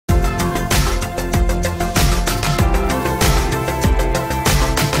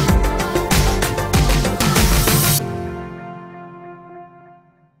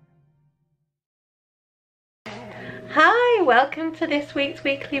welcome to this week's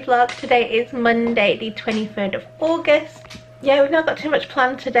weekly vlog. Today is Monday the 23rd of August. Yeah, we've not got too much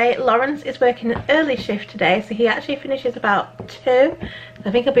planned today. Lawrence is working an early shift today, so he actually finishes about 2. So I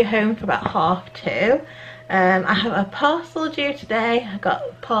think I'll be home for about 2:30. I have a parcel due today. I've got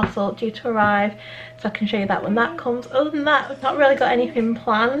a parcel due to arrive, so I can show you that when that comes. Other than that, we've not really got anything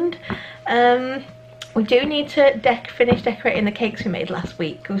planned. We do need to finish decorating the cakes we made last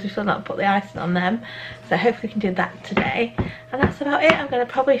week because we still not put the icing on them, so hopefully we can do that today. And that's about it. I'm going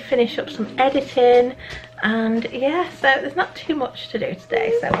to probably finish up some editing, and yeah, so there's not too much to do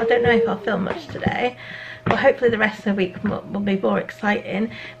today, so I don't know if I'll film much today, but hopefully the rest of the week will be more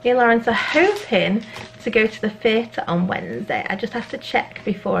exciting. Me and Lawrence are hoping to go to the theatre on Wednesday. I just have to check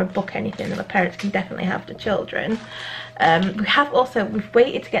before I book anything that my parents can definitely have the children. We've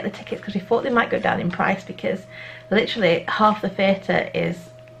waited to get the tickets because we thought they might go down in price, because literally half the theatre is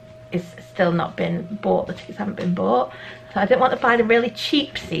still not been bought. The tickets haven't been bought, so I didn't want to buy the really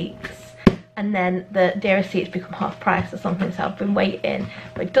cheap seats and then the dearer seats become half price or something, so I've been waiting,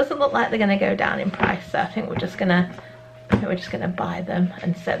 but it doesn't look like they're going to go down in price, so I think we're just gonna buy them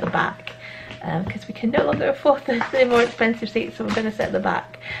and sit at the back, because we can no longer afford the more expensive seats, so we're going to sit at the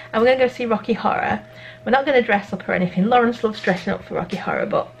back. And we're going to go see Rocky Horror. We're not going to dress up or anything. Lawrence loves dressing up for Rocky Horror,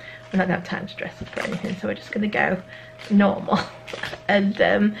 but we're not going to have time to dress up or anything, so we're just going to go normal. And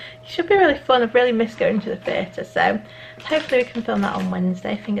it should be really fun. I've really missed going to the theatre, so hopefully we can film that on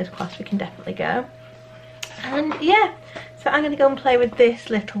Wednesday. Fingers crossed we can definitely go. And yeah, so I'm going to go and play with this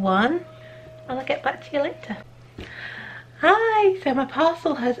little one, and I'll get back to you later. Hi, so my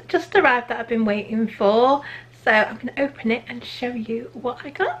parcel has just arrived that I've been waiting for, so I'm going to open it and show you what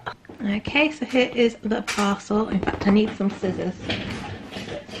I got. Okay, so here is the parcel. In fact, I need some scissors.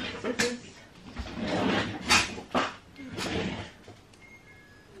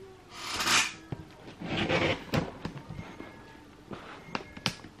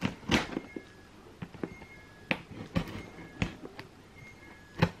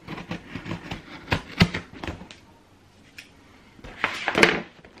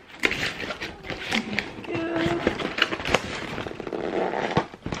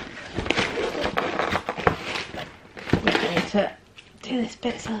 To do this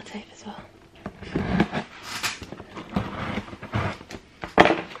bit of sellotape as well.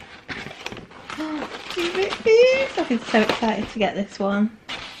 Oh, I've been so excited to get this one.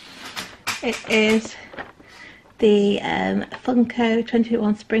 It is the Funko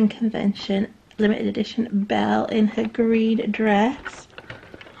 21 Spring Convention limited edition Belle in her green dress.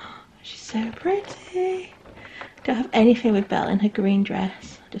 She's so pretty. Don't have anything with Belle in her green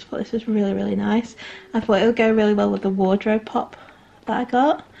dress. I just thought this was really, really nice. I thought it would go really well with the wardrobe pop that I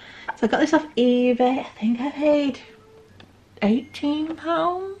got. So I got this off eBay. I think I paid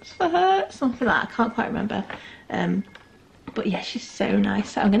 £18 for her, something like that. I can't quite remember. But yeah, she's so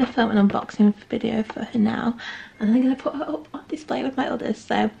nice. So I'm going to film an unboxing video for her now, and then I'm going to put her up on display with my others.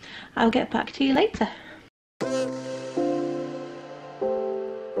 So I'll get back to you later.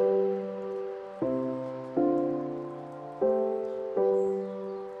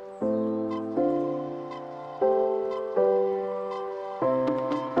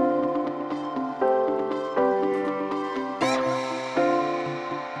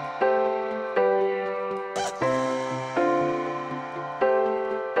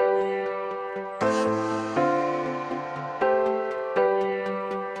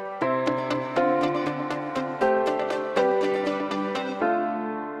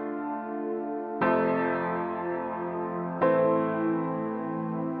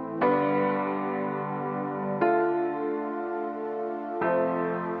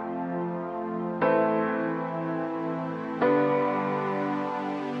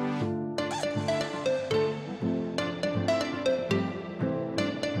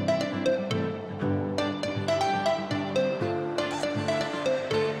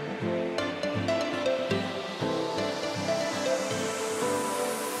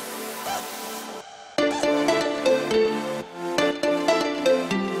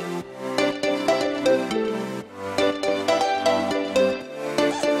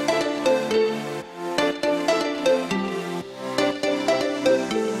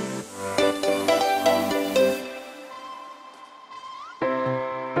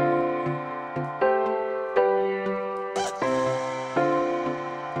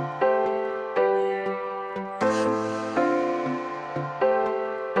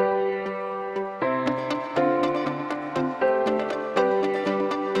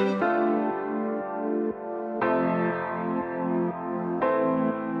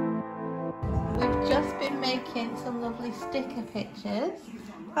 Just been making some lovely sticker pictures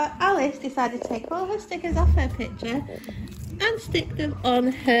Alice decided to take all her stickers off her picture and stick them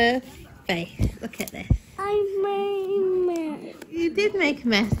on her face. Look at this. I made a mess. You did make a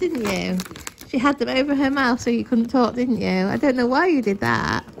mess, didn't you? She had them over her mouth so you couldn't talk, didn't you? I don't know why you did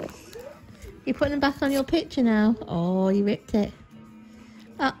that. You're putting them back on your picture now. Oh, you ripped it.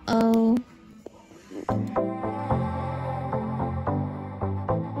 Uh-oh.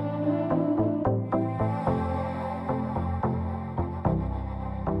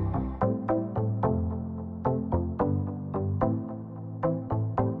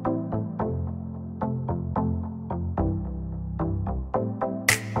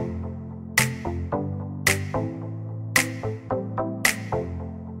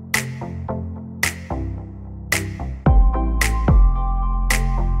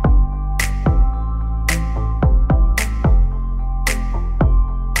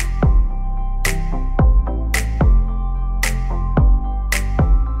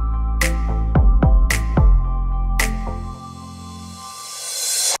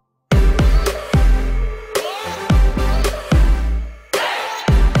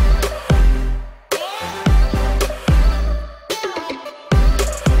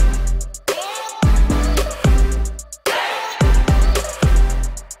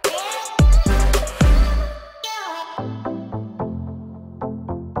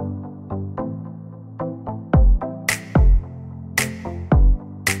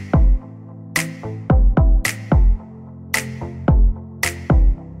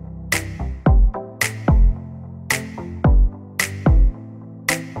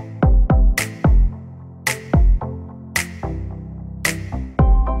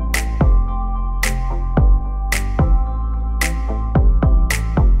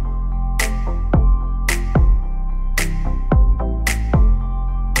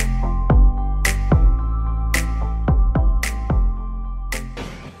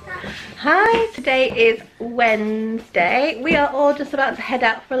 Hi, today is Wednesday. We are all just about to head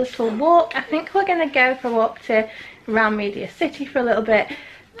out for a little walk. I think we're going to go for a walk to around Media City for a little bit.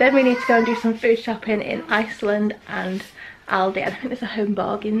 Then we need to go and do some food shopping in Iceland and Aldi. And I think there's a Home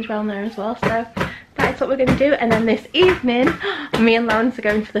Bargains around there as well. So that is what we're going to do. And then this evening, me and Lawrence are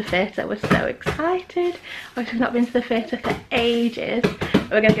going to the theatre. We're so excited. We've not been to the theatre for ages.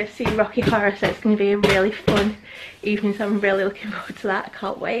 We're going to go see Rocky Horror, so it's going to be a really fun evening, so I'm really looking forward to that. I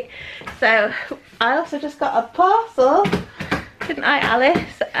can't wait. So I also just got a parcel, didn't I,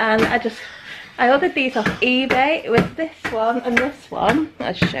 Alice? And I ordered these off eBay. It was this one and this one.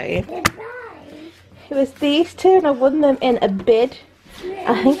 I'll show you. It was these two and I won them in a bid.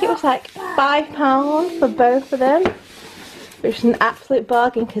 I think it was like £5 for both of them, which is an absolute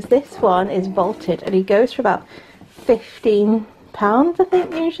bargain because this one is vaulted and he goes for about £15, I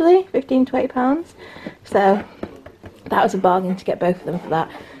think, usually £15 to £20. So that was a bargain to get both of them for that.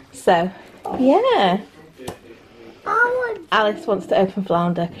 So yeah, Alice wants to open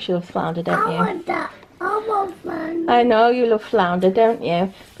flounder because she loves flounder, don't you? I want that. I want flounder. I know you love flounder, don't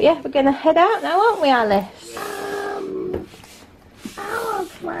you? But yeah, we're gonna head out now, aren't we, Alice? I want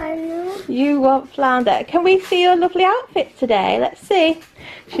flounder. You want flounder. Can we see your lovely outfit today? Let's see.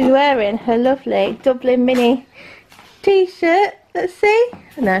 She's wearing her lovely Dublin mini t-shirt. Let's see.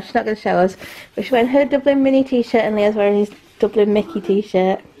 No, she's not going to show us. But she's wearing her Dublin mini t-shirt and Leah's wearing his Dublin Mickey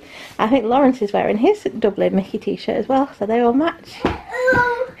t-shirt. I think Lawrence is wearing his Dublin Mickey t-shirt as well, so they all match.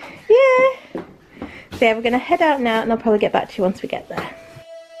 Hello. Yeah. So yeah, we're going to head out now and I'll probably get back to you once we get there.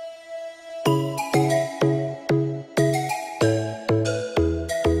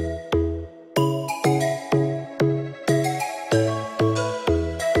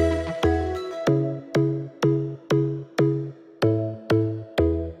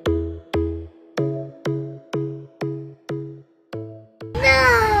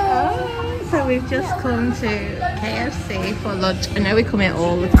 We've just come to KFC for lunch. I know we come here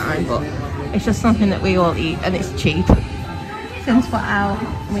all the time, but it's just something that we all eat and it's cheap. Since we're out,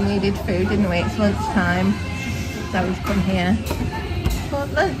 we needed food, didn't we? It's lunchtime, so we've come here for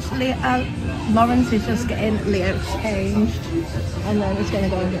lunch. Lawrence is just getting Leo changed and then he's going to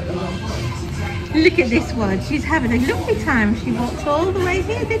go and get the lunch. Look at this one. She's having a lovely time. She walked all the way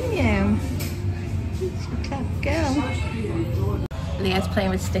here, didn't you? She's a clever girl. Leo's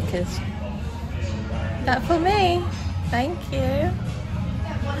playing with stickers. That for me, thank you.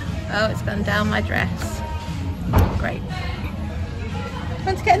 Oh, it's gone down my dress. Great.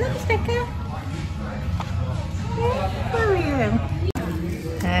 Want to get another sticker? Yeah, where are you?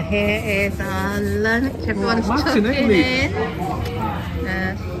 Here is our lunch. Everyone's tucking in.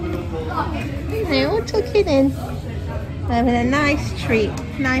 They're all tucking in. Having a nice treat.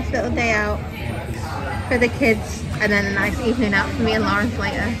 Nice little day out for the kids. And then a nice evening out for me and Lawrence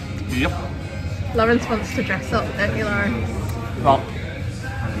later. Yep. Lawrence wants to dress up, don't you, Lawrence? Well,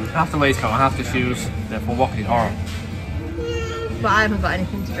 I have the waistcoat, I have the shoes, therefore walking horror. But I haven't got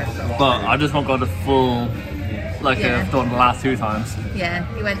anything to dress up. But I just won't go the full, like I've done the last 2 times. Yeah,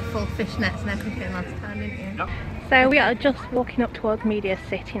 you went full fishnets and everything last time, didn't you? Yep. So we are just walking up towards Media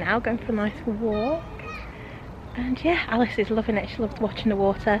City now, going for a nice walk. And yeah, Alice is loving it. She loves watching the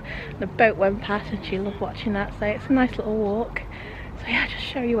water. The boat went past and she loved watching that, so it's a nice little walk. So yeah, I'll just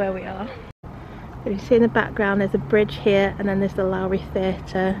show you where we are. So you see in the background there's a bridge here, and then there's the Lowry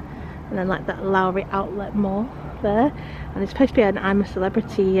Theatre, and then like that Lowry Outlet Mall there. And it's supposed to be an I'm a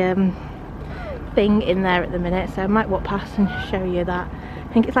Celebrity thing in there at the minute, so I might walk past and show you that.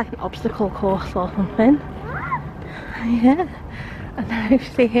 I think it's like an obstacle course or something. Yeah. And then if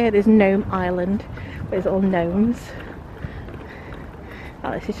you see here, there's Gnome Island, where it's all gnomes.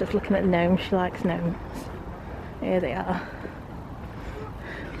 Alice is just looking at gnomes, she likes gnomes. Here they are.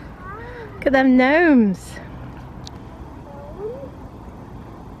 Look at them gnomes.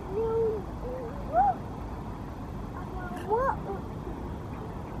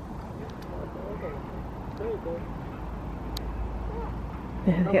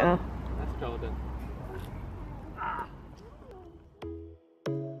 There they are. That's Jordan.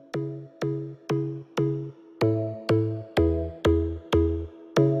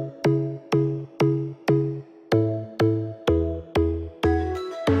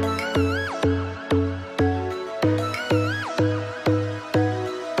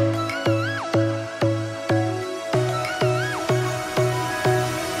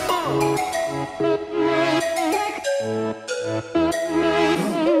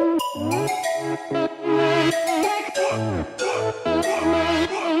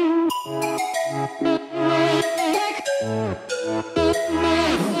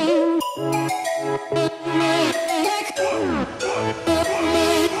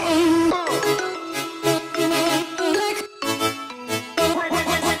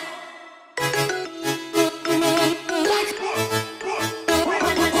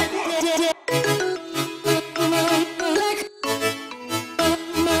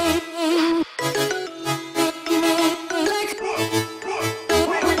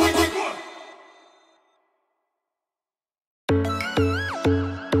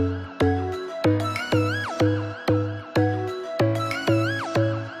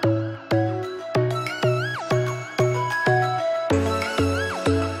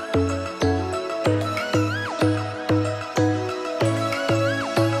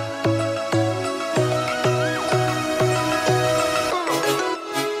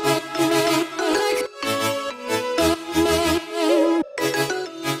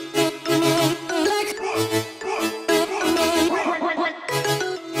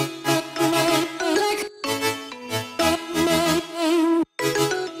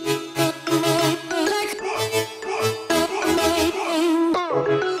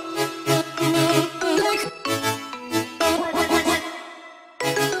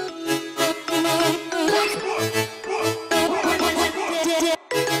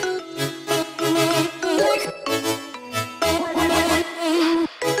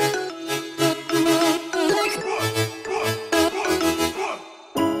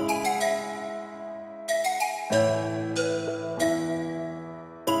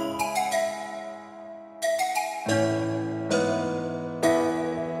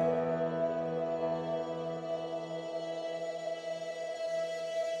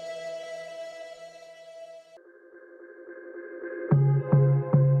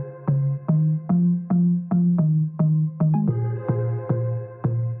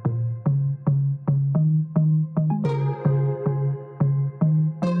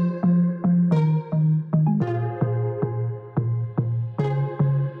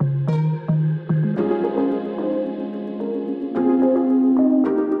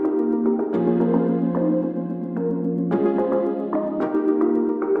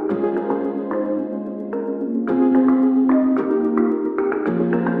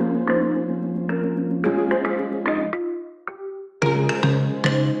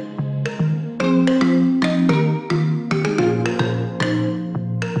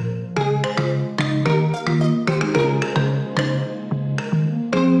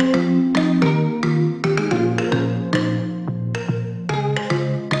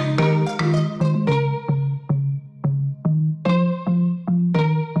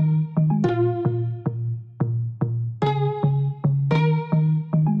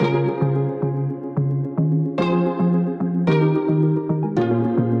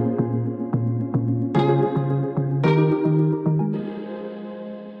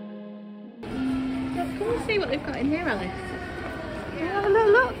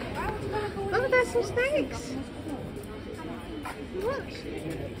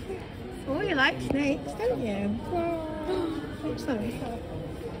 Oh, you like snakes, don't you? I'm sorry.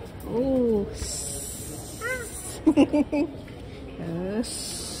 Oh.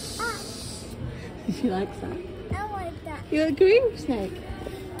 She likes that. I like that. You agree with snake?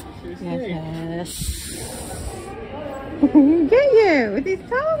 Yes. Get you with his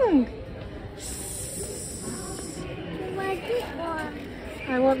tongue. I like this one.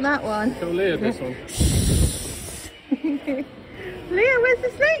 I want that one. Show Leah this one. Leah, where's the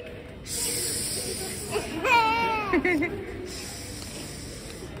snake?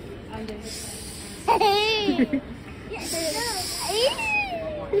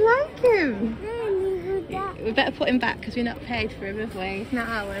 You like him? We better put him back because we're not paid for him, have we? He's not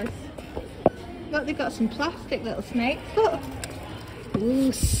ours. Look, they've got some plastic little snakes. Look.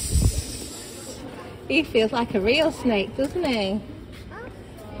 Ooh. He feels like a real snake, doesn't he?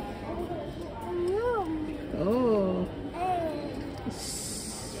 Oh.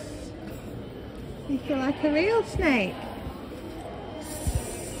 You feel like a real snake.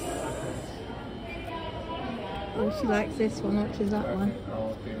 Oh, she likes this one. How much is that one?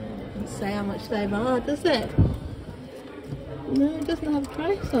 Doesn't say how much they are, does it? No, it doesn't have a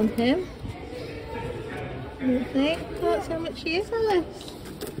price on him. I don't think. That's how much he is, Alice.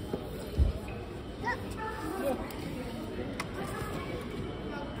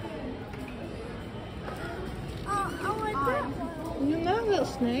 No, little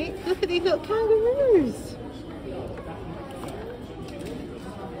snake. Look at these little kangaroos.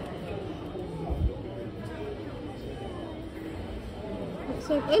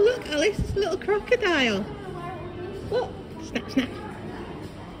 So, oh look, Alice, it's a little crocodile. Look. Snap, snap.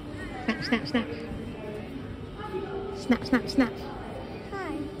 Snap, snap, snap. Snap, snap, snap.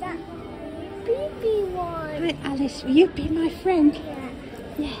 Hi, that baby one. Right, Alice, will you be my friend?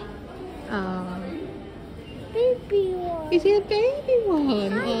 Yeah. Oh. Baby one. Is he a baby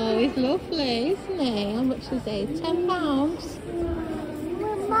one? Oh, he's lovely, isn't he? How much is he? £10?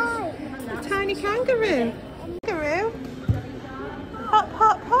 Mine. A tiny kangaroo. Kangaroo. Hop,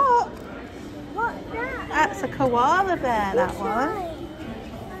 hop, hop. What's that? That's a koala bear, that one. Mine.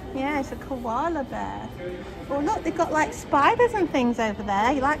 Yeah, it's a koala bear. Oh, look, they've got like spiders and things over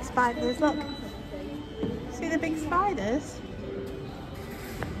there. You like spiders? Look. See the big spiders?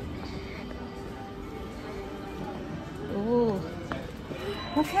 Oh,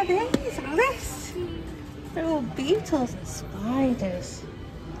 look at these, Alice. They're all beetles and spiders.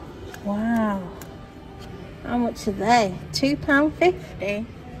 Wow. How much are they? £2.50.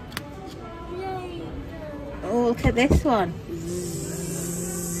 Oh, look at this one.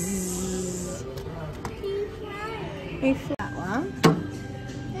 He's that one.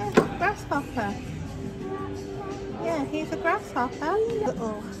 Yeah, grasshopper. Yeah, he's a grasshopper.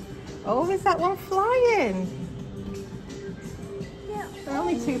 Little. Oh, is that one flying? They're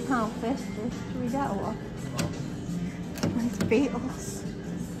only £2.50. Should we get one? Nice beetles.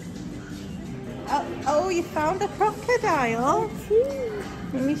 Oh, you found a crocodile?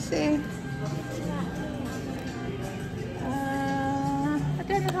 Let me see. I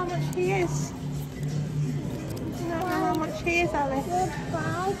don't know how much he is. I don't know how much he is, Alice.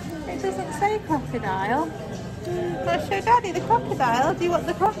 It doesn't say crocodile. I'll show Daddy the crocodile. Do you want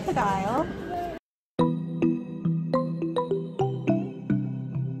the crocodile?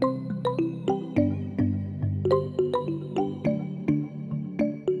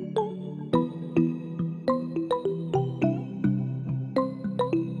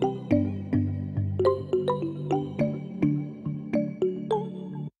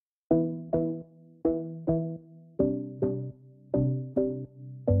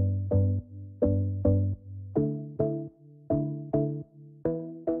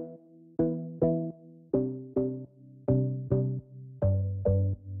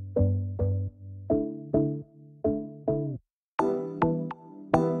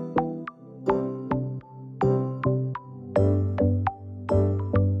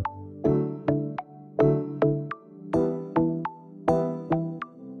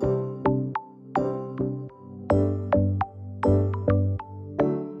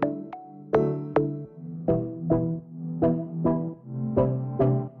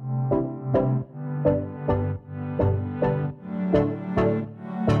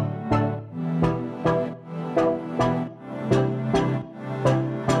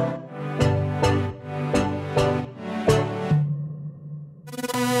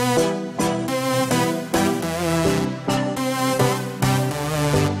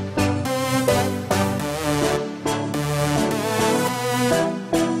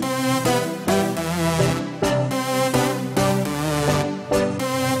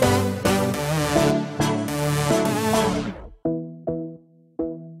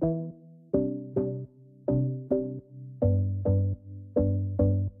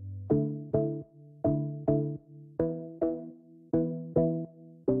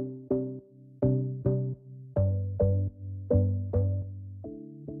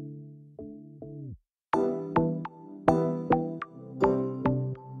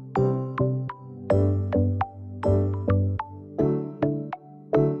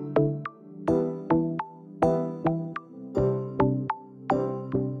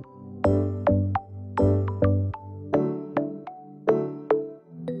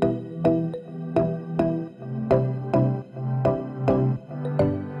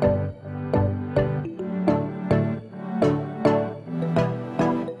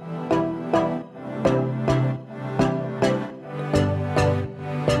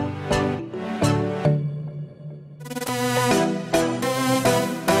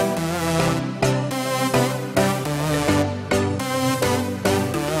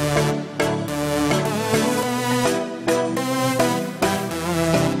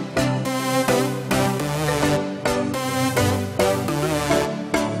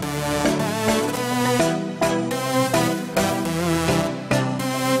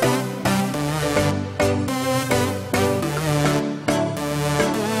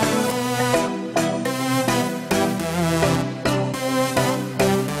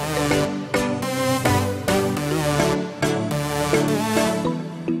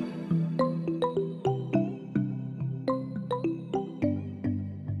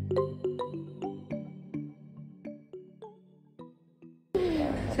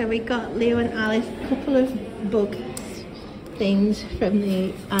 So we got Leo and Alice a couple of bug things from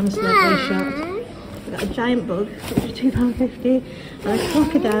the Amsterdam shop. We got a giant bug, which is £2.50, and a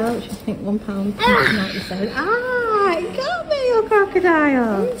crocodile, which is I think £1.97. Ah, it got me, your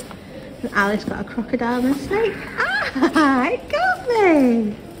crocodile! And Alice got a crocodile and a snake. Ah, it got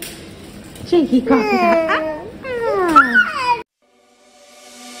me! Cheeky crocodile. Ah.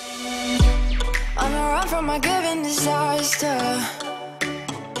 On the run from my given disaster,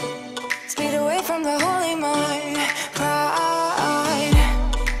 speed away from the holy mind, pride.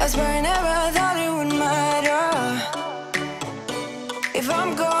 I swear I never thought it would matter if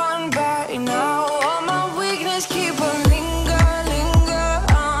I'm gone by now. All my weakness keep on linger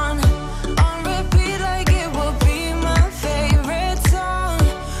on repeat like it will be my favorite song.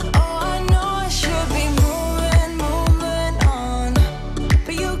 Oh, I know I should be moving on,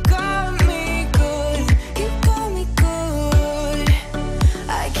 but you got me good, you got me good.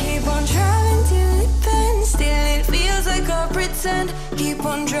 I keep on driving till it bends, still it feels like I pretend. Keep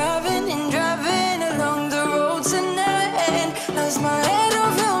on driving and driving along the road tonight. Lost my head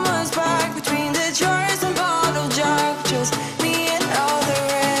over my back between the jars and bottle jack. Just me and all the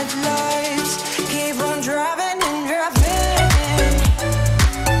red lights. Keep on driving and driving.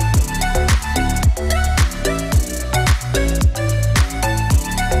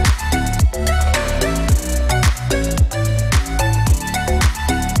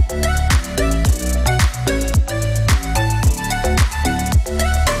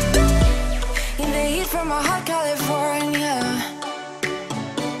 In the heat from my hot California,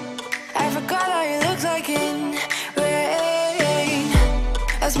 I forgot how you look like in rain.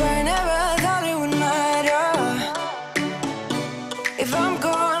 I swear I never thought it would matter if I'm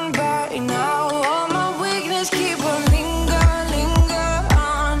gone by now. All my weakness keep on linger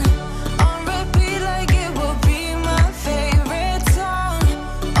on repeat like it will be my favorite song.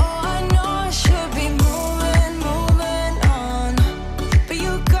 Oh, I know I should be moving on, but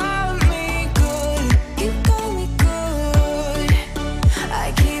you got me good, you got me good.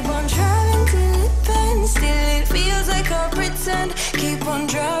 I keep on driving till it bends, still it feels like I pretend. Keep on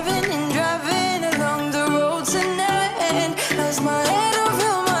driving and driving along the road tonight. Lost my head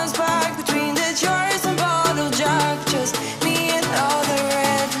over my back between the jars and bottle jack. Just me and all the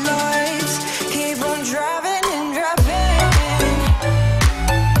red lights. Keep on driving and driving.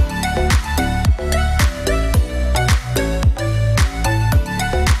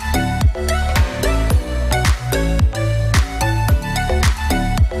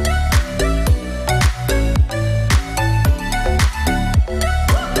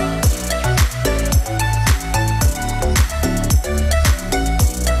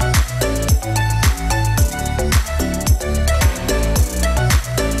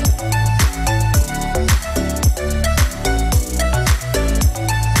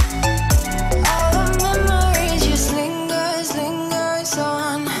 All the memories just lingers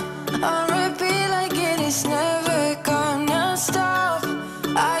on repeat like it is never gonna stop.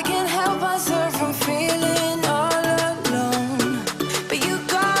 I can't help myself from feeling all alone, but you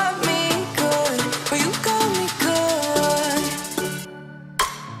got me good, but you got me good.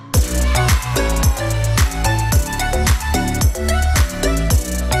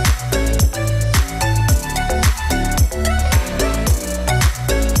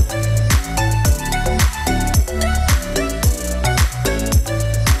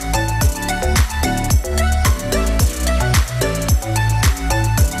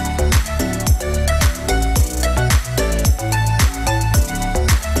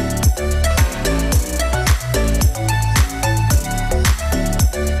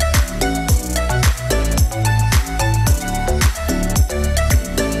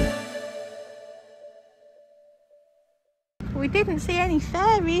 We didn't see any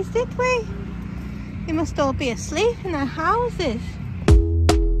fairies, did we? They must all be asleep in their houses.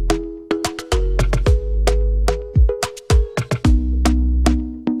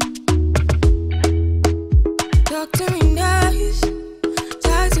 Talk to me nice,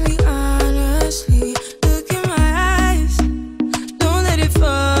 talk to me honestly. Look in my eyes, don't let it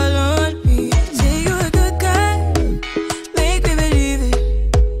fall on me. Say you're a good guy, make me believe it.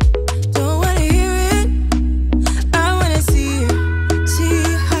 Don't wanna hear it, I wanna see it. See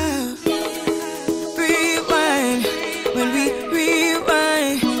how rewind when we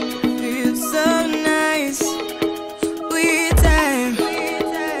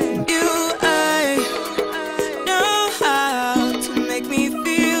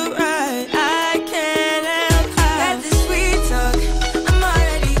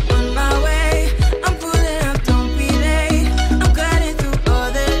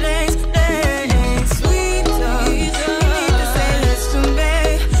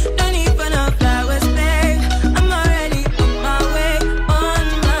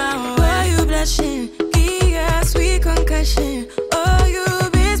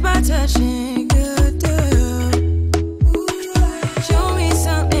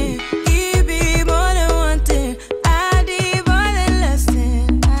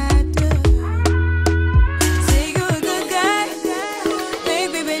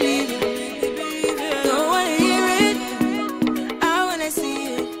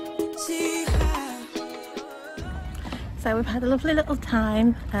we've had a lovely little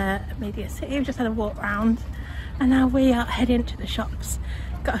time at Media City. We've just had a walk round and now we are heading to the shops.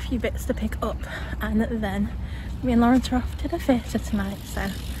 Got a few bits to pick up and then me and Lawrence are off to the theatre tonight, so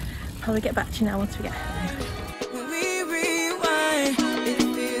I'll probably get back to you now once we get home. We rewind, it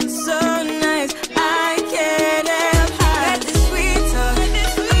feels so nice. I can't help got this sweet talk.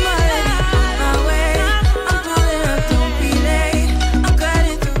 I'm already on my way. I'm pulling up, don't be late. I'm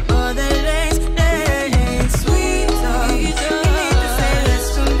cutting through all the lanes. Sweet talk. You need to say less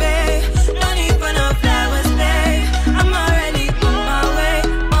to me. No need for no flowers, babe. I'm already on my way,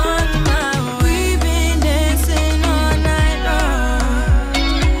 on my way. We've been dancing all night long.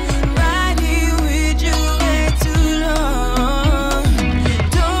 Right here with you way too long.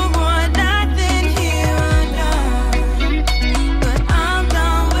 Don't want nothing here or now. But I'm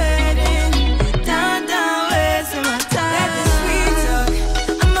done waiting, done wasting my time. Got this sweet talk,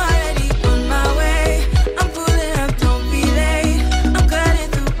 I'm already on my way. I'm pulling up, don't be late. I'm cutting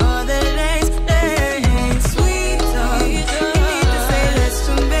through all the lanes. Sweet talk, you need to say less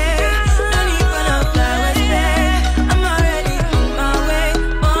to me. No need for no flowers, babe. I'm already on my way,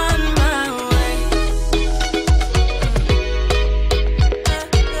 on my way.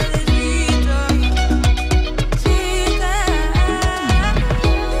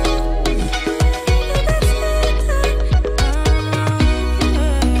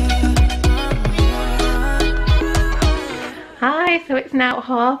 Hi, so it's now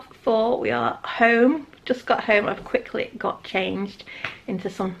 4:30. We are home. Just got home. I've quickly got changed into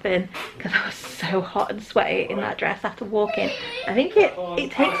something because I was so hot and sweaty in that dress after walking. I think it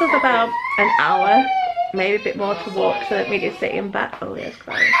takes us about an hour, maybe a bit more to walk to Media City and back. Oh, Leah's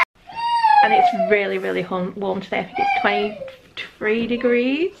crying. And it's really warm today. I think it's 23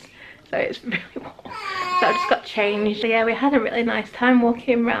 degrees, so it's really warm. So I just got changed. So yeah, we had a really nice time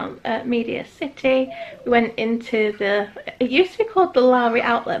walking around Media City. We went into it used to be called the Lowry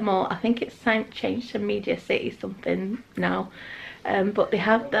Outlet Mall. I think it's changed to Media City something now. But they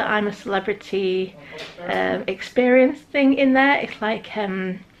have the I'm a Celebrity experience thing in there. It's like,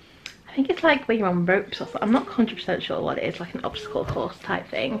 I think it's like where you're on ropes or something. I'm not 100% sure what it is, like an obstacle course type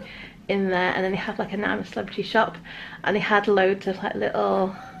thing in there. And then they have like an I'm a Celebrity shop, and they had loads of like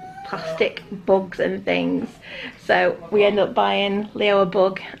little plastic bugs and things. So we ended up buying Leo a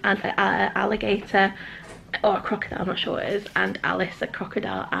bug and an alligator, or a crocodile, I'm not sure what it is, and Alice a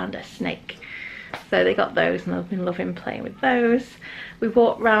crocodile and a snake. So they got those and I've been loving playing with those. We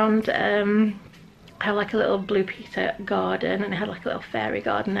walked round, had like a little Blue Peter garden, and it had like a little fairy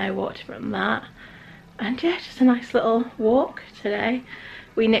garden there. Walked from that, and yeah, just a nice little walk today.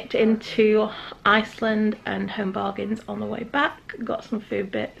 We nipped into Iceland and Home Bargains on the way back, got some food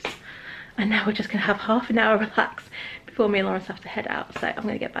bits, and now we're just gonna have half an hour relax before me and Lawrence have to head out. So I'm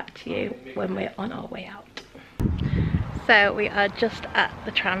gonna get back to you when we're on our way out. So we are just at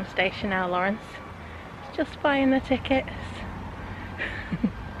the tram station now. Lawrence is just buying the tickets.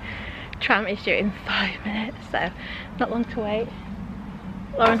 Tram is due in 5 minutes, so not long to wait.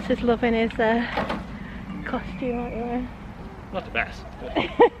 Lawrence is loving his costume, aren't you? Not the best.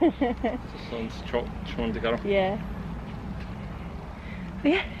 The sun's trying to get up. Yeah.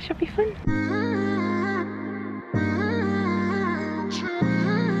 But yeah, it should be fun.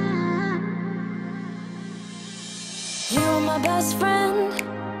 You were my best friend.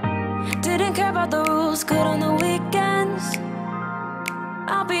 Didn't care about the rules, good on the weekends.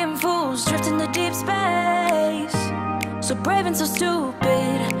 I'll be in fools, drifting to deep space. So brave and so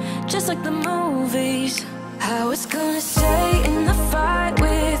stupid, just like the movies. I was gonna stay in the fight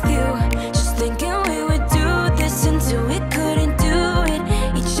with you, just thinking we would do this until we couldn't do it.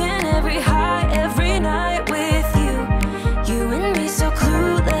 Each and every high, every night with you, you and me so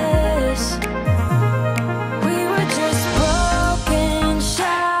clueless. We were just broken,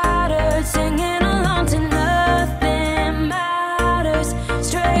 shattered, singing along to nothing matters.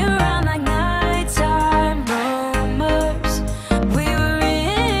 Stray around like nighttime rumors. We were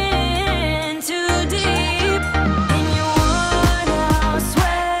in too deep. In your worn-out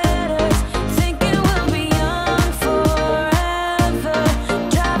sweaters, thinking we'll be young forever.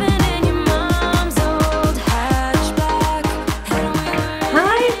 Driving in your mom's old hatchback, and we were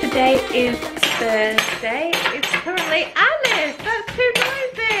Hi, today is Thursday. It's currently Alice. That's too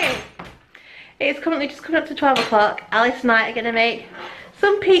noisy. It's currently just coming up to 12 o'clock. Alice and I are going to make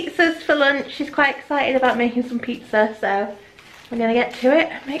some pizzas for lunch. She's quite excited about making some pizza, so we're going to get to it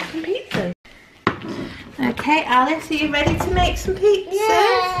and make some pizzas. Okay, Alice, are you ready to make some pizzas?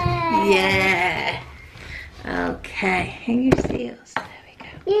 Yeah. Okay, can you see us? There we go.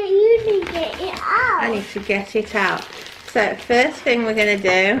 Yeah, you need to get it out. I need to get it out. So first thing we're going to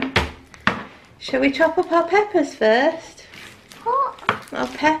do, shall we chop up our peppers first? our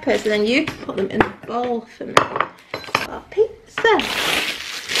peppers, and then you can put them in the bowl for me. Our pizza.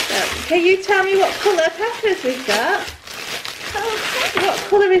 So, can you tell me what colour peppers we've got? What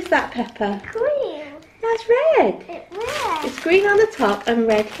colour is that pepper? Green. That's red. It's red. It's green on the top and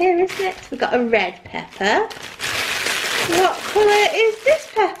red here, isn't it? So we've got a red pepper. What colour is this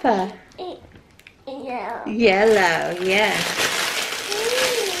pepper? Yellow. Yellow, yeah.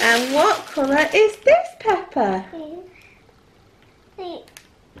 And what colour is this pepper? Green.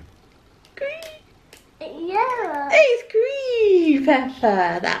 Yellow. It's green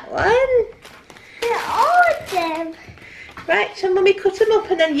pepper, that one. They're all of them. Right, so Mummy cut them up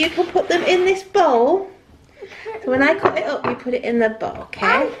and then you can put them in this bowl. So when I cut it up, you put it in the bowl,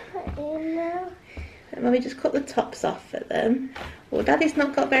 okay? And Mummy just cut the tops off for them. Well, Daddy's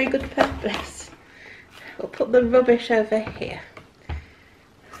not got very good peppers. We'll put the rubbish over here.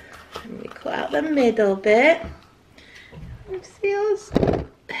 And we cut out the middle bit. See us? There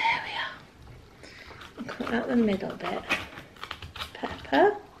we are. Cut out the middle bit.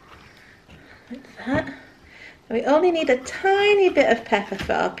 Pepper. Like that. And we only need a tiny bit of pepper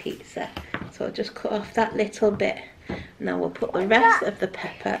for our pizza. So I'll just cut off that little bit. And then we'll put the rest of the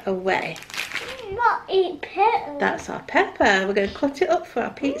pepper away. Not eat pepper. That's our pepper. We're going to cut it up for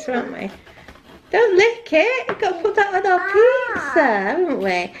our pizza, aren't we? Don't lick it. We've got to put that on our pizza, haven't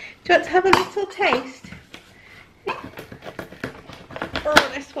we? Do you want to have a little taste?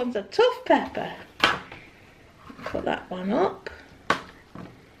 Oh, this one's a tough pepper. Cut that one up.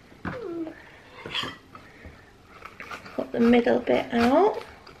 Cut the middle bit out.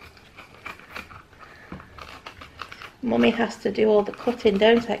 Mummy has to do all the cutting,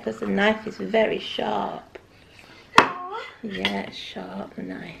 don't I? Because the knife is very sharp. Yeah, it's sharp, the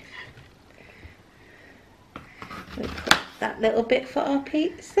knife. We cut that little bit for our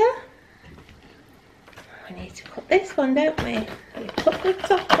pizza. We need to cut this one, don't we? We cut the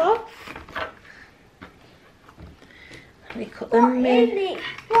top off. We cut the middle.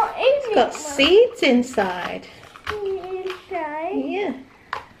 What is It's got seeds inside. Inside? Yeah.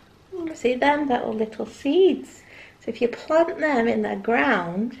 See them? They're all little seeds. So if you plant them in the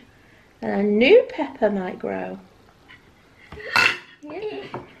ground, then a new pepper might grow. Yeah.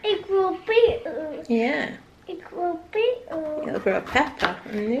 It will be. Yeah. It will be. It'll grow a pepper,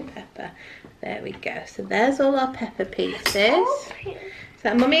 a new pepper. There we go. So there's all our pepper pieces.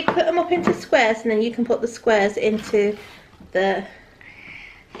 So Mummy put them up into squares, and then you can put the squares into the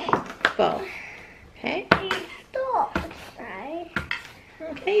bowl. Okay. Stop, right?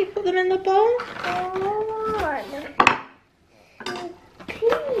 Okay, you put them in the bowl.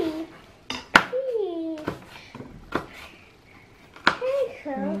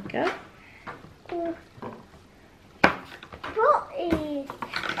 There we go.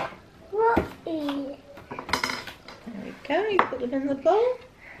 There we go. You put them in the bowl.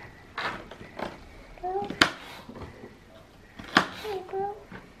 There we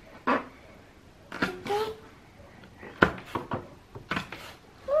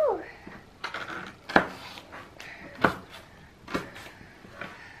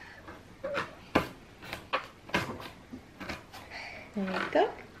go.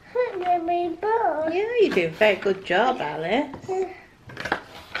 Yeah, you do a very good job, Alice. There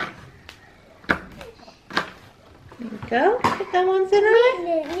we go. Put them ones in,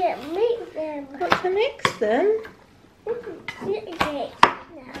 Alice. Yeah, make them. Want to mix them? Get it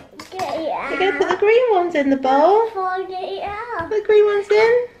out. You're going to put the green ones in the bowl. Get it out. Put the green ones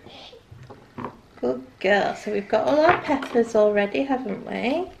in. Good girl. So we've got all our peppers already, haven't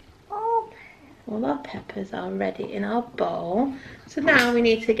we? All our peppers are ready in our bowl. So now we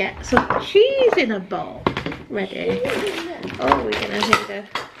need to get some cheese in a bowl. Ready? Oh, we're going to need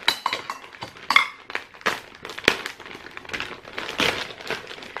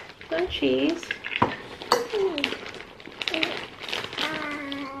some cheese.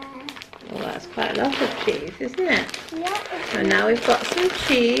 Oh, that's quite a lot of cheese, isn't it? So now we've got some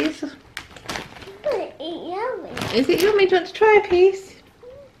cheese. Is it yummy? Do you want to try a piece?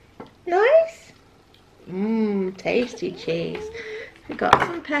 Nice? Mmm, tasty cheese. We got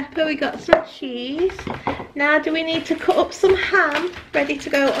some pepper, we got some cheese. Now do we need to cut up some ham ready to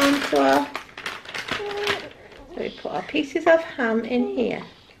go onto our... So we put our pieces of ham in here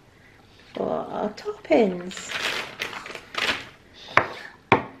for our toppings. So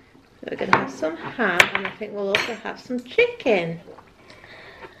we're going to have some ham, and I think we'll also have some chicken.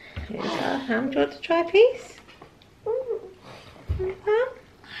 Here's our ham. Do you want to try a piece? Ham?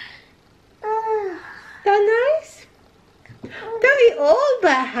 That nice? Don't eat all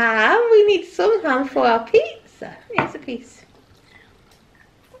the ham. We need some ham for our pizza. Here's a piece.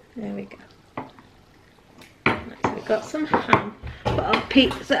 There we go. Right, so we we've got some ham for our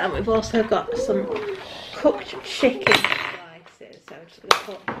pizza, and we've also got some cooked chicken slices. So I'm just going to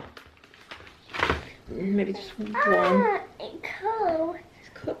put maybe just one. It's cold.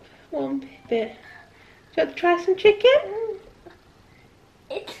 Just cook one bit. Do you want to try some chicken?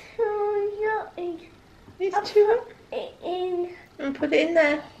 It's too yummy. It's too hot. It in. And put it in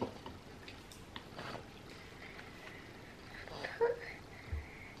there.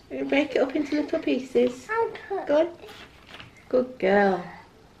 You break it up into little pieces. Go on. Good girl.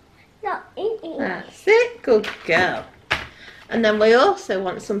 Not eating. That's it. Good girl. And then we also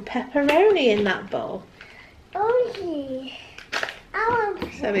want some pepperoni in that bowl. Oh yeah. I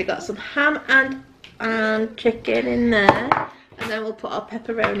want. So we got some ham and chicken in there. And then we'll put our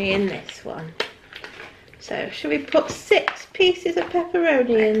pepperoni in this one. So should we put 6 pieces of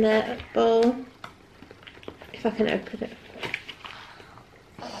pepperoni in that bowl? If I can open it.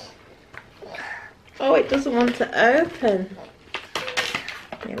 Oh, it doesn't want to open.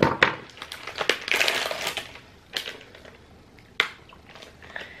 Here we go.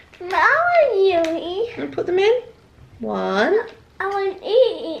 I want you eat. And put them in. 1. I want to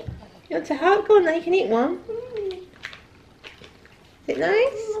eat. You want to help? Go on then, you can eat one. Is it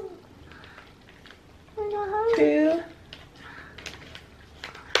nice? 2.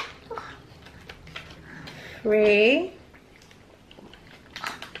 3.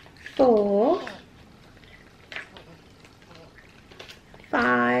 4.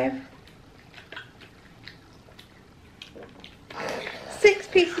 5. 6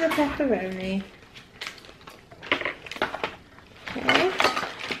 pieces of pepperoni. Okay,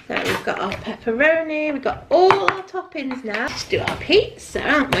 so we've got our pepperoni, we've got all our toppings now. Let's do our pizza,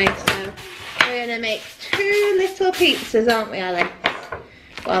 aren't we? So we're going to make 2 little pizzas, aren't we, Alice?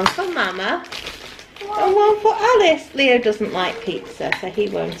 One for Mama and one for Alice. Leo doesn't like pizza, so he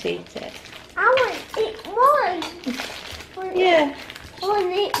won't eat it. I want to eat one. Yeah. I want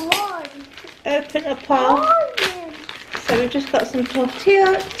to eat one. Open up our... Oh, So we've just got some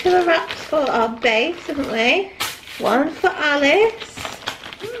tortilla wraps for our base, haven't we? One for Alice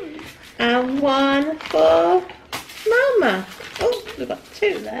and one for Mama. Oh, we've got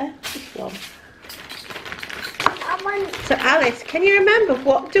 2 there. Just one. I want. So Alice, can you remember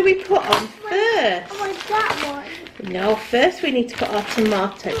what do we put on first? I want that one. No, first we need to put our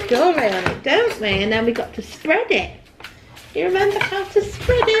tomato puree on it, don't we? And then we got to spread it. You remember how to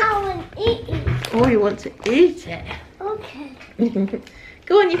spread it? I want to eat it. Oh, you want to eat it? Okay.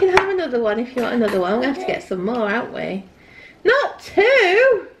 Go on, you can have another one if you want another one. We're going to have to get some more, aren't we? Not 2!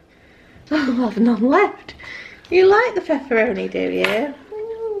 Oh, I'll have none left. You like the pepperoni, do you?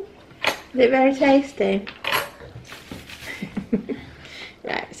 Is it very tasty?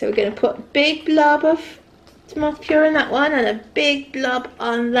 Right, so we're going to put a big blob of tomato puree in that one and a big blob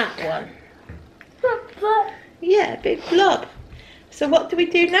on that one. Yeah, a big blob. So what do we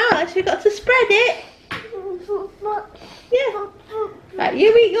do now? We've got to spread it. Yeah. Right,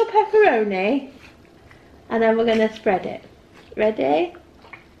 you eat your pepperoni and then we're going to spread it. Ready?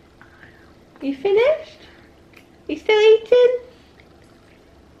 You finished? You still eating?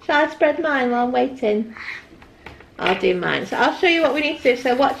 Shall I spread mine while I'm waiting? I'll do mine. So I'll show you what we need to do.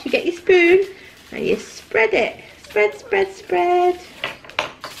 So watch, you get your spoon and you spread it. Spread, spread, spread.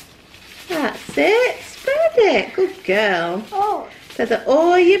 That's it. Spread it. Good girl. Oh. So that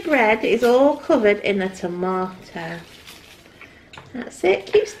all your bread is all covered in the tomato. That's it.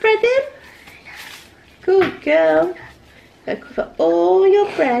 Keep spreading. Good girl. So cover all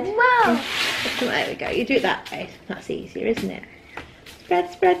your bread. Wow. There we go. You do it that way. That's easier, isn't it? Spread,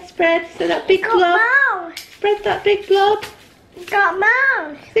 spread, spread. So that big Got blob. mouth. Spread that big blob. Got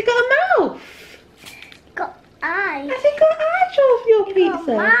mouth. Has it got a mouth? Got eyes. Has it got eyes of your Got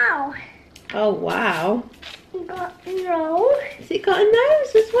pizza? mouth. Oh wow. Got nose. Has it got a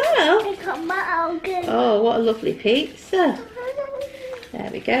nose as well? It got mouth. Oh, what a lovely pizza. There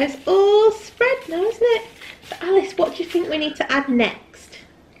we go. It's all spread now, isn't it? So Alice, what do you think we need to add next?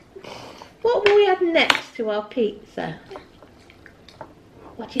 What will we add next to our pizza?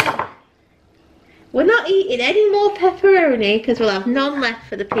 What do you think? We're not eating any more pepperoni because we'll have none left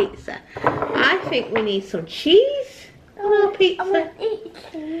for the pizza. I think we need some cheese on our pizza. I want to eat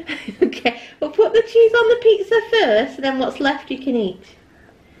cheese. Okay, we'll put the cheese on the pizza first and then what's left you can eat.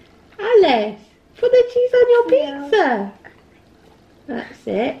 Alice, put the cheese on your pizza. That's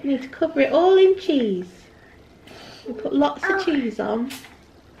it. You need to cover it all in cheese. You put lots of cheese on.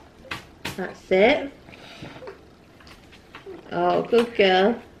 That's it. Oh, good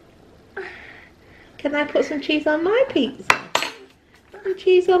girl. Can I put some cheese on my pizza? Put some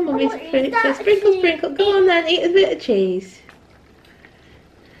cheese on Mummy's pizza. Sprinkle, sprinkle. Go on then, eat a bit of cheese.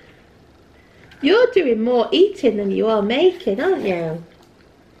 You're doing more eating than you are making, aren't you?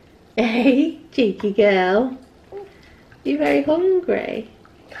 Hey, cheeky girl. You're very hungry.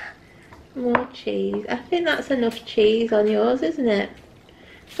 More cheese. I think that's enough cheese on yours, isn't it?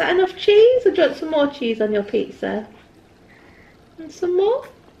 Is that enough cheese, or do you want some more cheese on your pizza? And some more?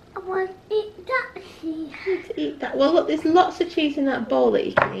 I want to eat that cheese. You need to eat that. Well, look, there's lots of cheese in that bowl that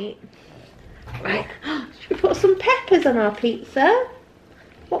you can eat. Right. Should we put some peppers on our pizza?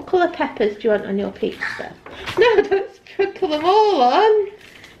 What colour peppers do you want on your pizza? No, don't sprinkle them all on.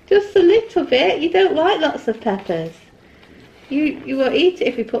 Just a little bit. You don't like lots of peppers. You won't eat it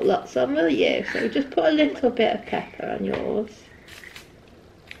if you put lots on, will you? So just put a little bit of pepper on yours.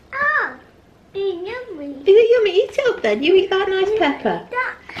 Oh, it's yummy. Is it yummy? Eat it up then. You eat that nice pepper.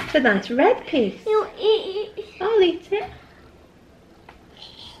 That. It's a nice red piece. You eat it. I'll eat it.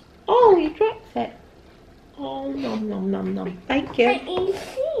 Oh, you dropped it. Oh, nom nom nom nom. Thank you. I eat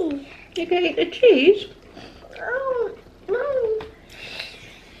cheese. You can eat the cheese. Oh, no.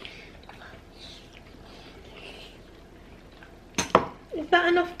 Is that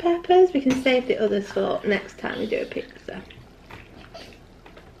enough peppers? We can save the others for next time we do a pizza.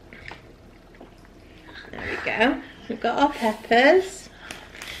 There we go. We've got our peppers.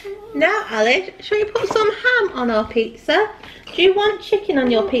 Now, Alice, shall we put some ham on our pizza? Do you want chicken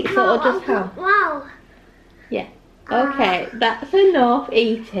on your pizza or just ham? Wow. Yeah. Okay, that's enough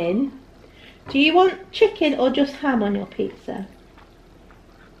eating. Do you want chicken or just ham on your pizza?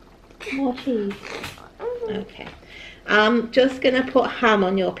 More cheese. Okay. I'm just going to put ham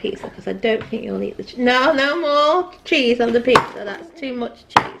on your pizza because I don't think you'll eat the cheese. No, no more cheese on the pizza. That's too much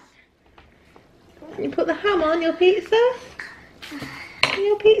cheese. Can you put the ham on your pizza? On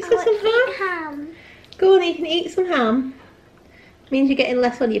your pizza some ham? Ham. Go on, you can eat some ham. Means you're getting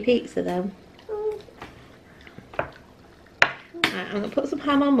less on your pizza though. Right, I'm going to put some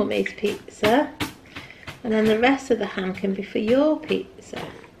ham on Mummy's pizza. And then the rest of the ham can be for your pizza.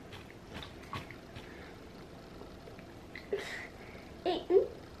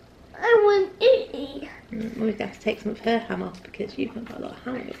 I want to eat. We've got to take some of her ham off because you've not got a lot of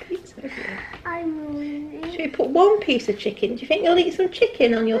ham on your pizza, have you? I want to Should we put one piece of chicken? Do you think you'll eat some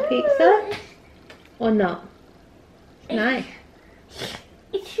chicken on your pizza? Or not? Nice.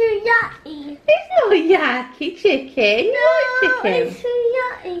 It's too yucky. It's not yucky chicken. You like chicken? It's too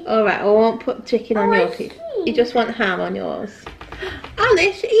yucky. Alright, I won't put chicken on your pizza. You just want ham on yours.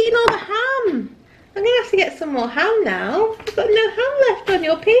 Alice, you're eating all the ham. I'm going to have to get some more ham now. I've got no ham left on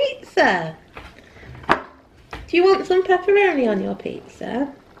your pizza. Do you want some pepperoni on your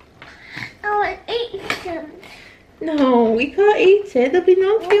pizza? I want to eat some. No, we can't eat it. There'll be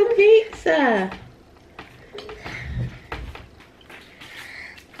none for your pizza.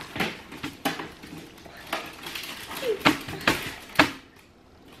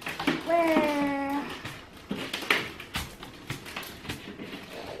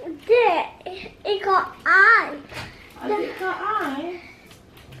 It got eyes. Has it got eyes?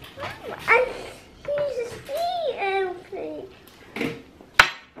 I see the sea everything.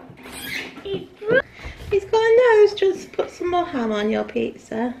 He's got a nose. Just put some more ham on your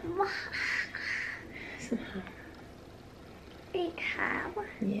pizza. Some ham. Big ham.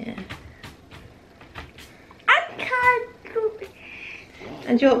 Yeah. I can't do it.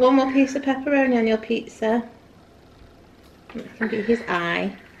 And do you want one more piece of pepperoni on your pizza? That can be his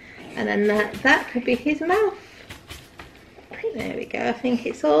eye. And then that could be his mouth. There we go. I think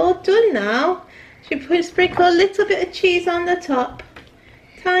it's all done now. Should we sprinkle a little bit of cheese on the top?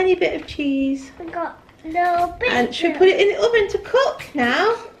 Tiny bit of cheese. We got no big. And should we put it in the oven to cook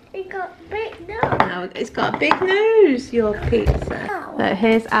now? It got big nose. Now it's got a big nose, your pizza. Ow. So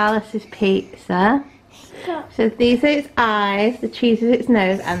here's Alice's pizza. So these are its eyes, the cheese is its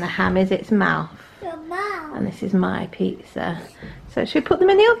nose, and the ham is its mouth. The mouth. And this is my pizza. So should we put them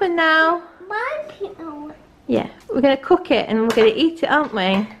in the oven now? My pizza. Yeah, we're going to cook it and we're going to eat it, aren't we?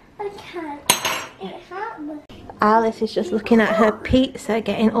 I can't. It happened. Alice is just looking at her pizza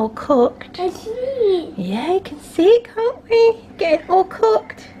getting all cooked. I see. Yeah, you can see it, can't we? Getting all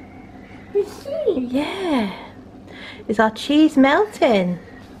cooked. I see. Yeah. Is our cheese melting?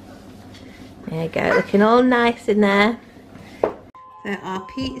 There you go, looking all nice in there. So our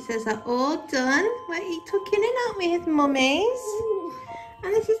pizzas are all done. We're tucking in, aren't we, as mummies?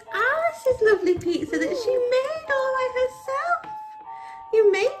 And this is Alice's lovely pizza that she made all by herself.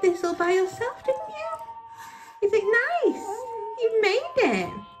 You made this all by yourself, didn't you? Is it nice? You made it.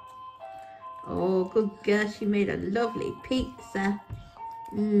 Oh, good girl. She made a lovely pizza.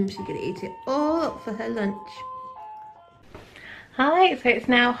 She's going to eat it all up for her lunch. Hi, so it's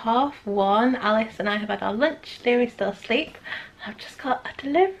now 1:30. Alice and I have had our lunch. Lewis still asleep. I've just got a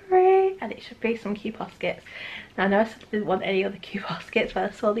delivery and it should be some Q Poskets. Now I know I said I didn't want any other Q Poskets, but I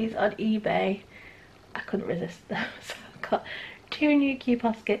saw these on eBay. I couldn't resist them, so I've got 2 new Q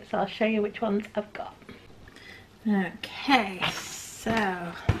Poskets. So I'll show you which ones I've got. Okay,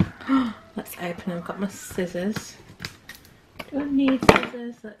 so let's open. I've got my scissors. Do I need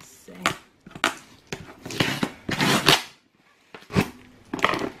scissors? Let's see.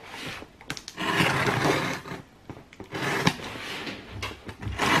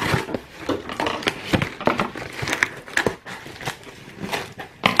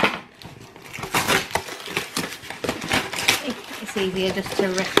 It's easier just to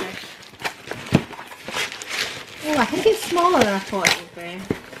rip it. Oh, I think it's smaller than I thought it would be.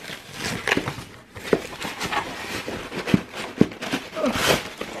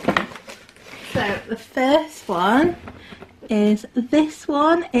 So the first one is this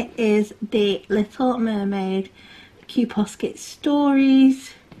one. It is the Little Mermaid Q Posket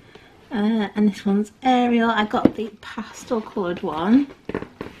Stories. And this one's Ariel. I got the pastel coloured one.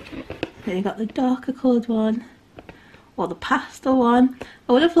 Then you got the darker coloured one. Or the pastel one.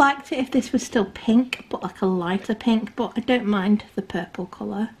 I would have liked it if this was still pink, but like a lighter pink, but I don't mind the purple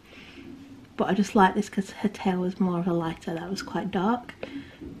colour. But I just like this because her tail was more of a lighter, that was quite dark.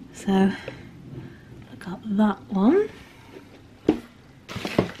 So I got that one.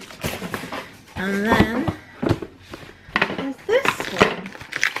 And then there's this one.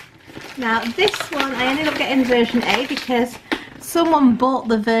 Now this one I ended up getting version A because someone bought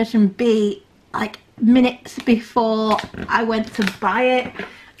the version B like minutes before I went to buy it,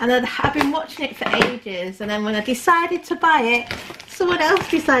 and I've been watching it for ages, and then when I decided to buy it, someone else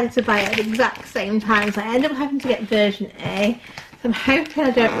decided to buy it at the exact same time, so I ended up having to get version A. So I'm hoping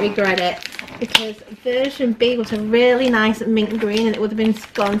I don't regret it, because version B was a really nice mint green and it would have been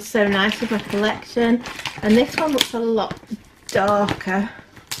gone so nice with my collection, and this one looks a lot darker,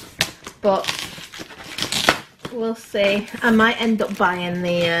 but we'll see. I might end up buying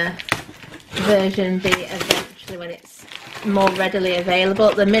the version B eventually when it's more readily available.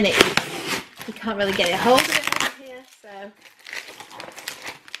 At the minute you can't really get a hold of it over here, so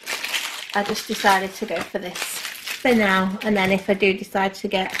I just decided to go for this for now, and then if I do decide to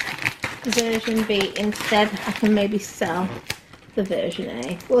get version B instead, I can maybe sell the version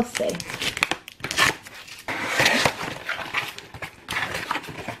A. We'll see.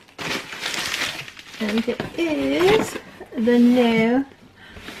 And it is the new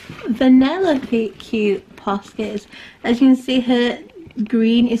Vanellope Poskets. As you can see, her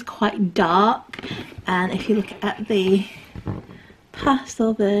green is quite dark, and if you look at the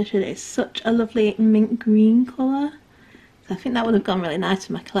pastel version, it's such a lovely mint green colour. So I think that would have gone really nice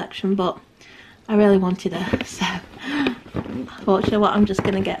with my collection, but I really wanted her, so unfortunately what, I'm just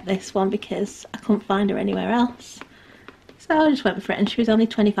going to get this one because I couldn't find her anywhere else. So I just went for it, and she was only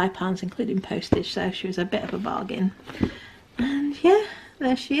 £25 including postage, so she was a bit of a bargain. And yeah,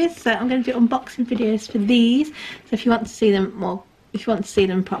 there she is. So I'm going to do unboxing videos for these, so if you want to see them more, if you want to see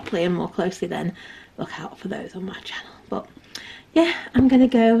them properly and more closely, then look out for those on my channel. But yeah, I'm going to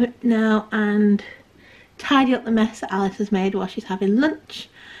go now and tidy up the mess that Alice has made while she's having lunch,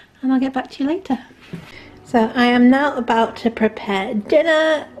 and I'll get back to you later. So I am now about to prepare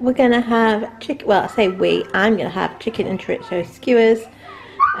dinner. We're going to have chicken, well I say we, I'm going to have chicken and chorizo skewers.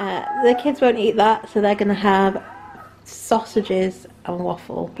 The kids won't eat that, so they're going to have sausages and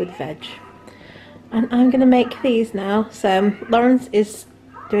waffle with veg. And I'm going to make these now. So Lawrence is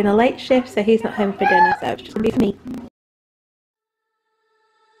doing a late shift, so he's not home for dinner, so it's just going to be for me.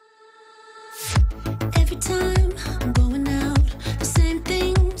 Every time I'm going out, the same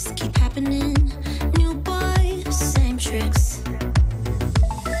things keep happening. New boy, same tricks.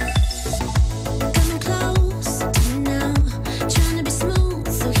 Coming close to me now, trying to be smooth.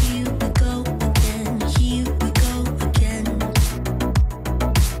 So here we go again, here we go again.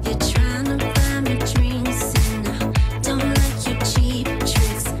 You're trying to buy me drinks, and I don't like your cheap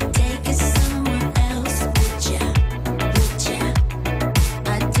tricks. Take it somewhere else, would ya?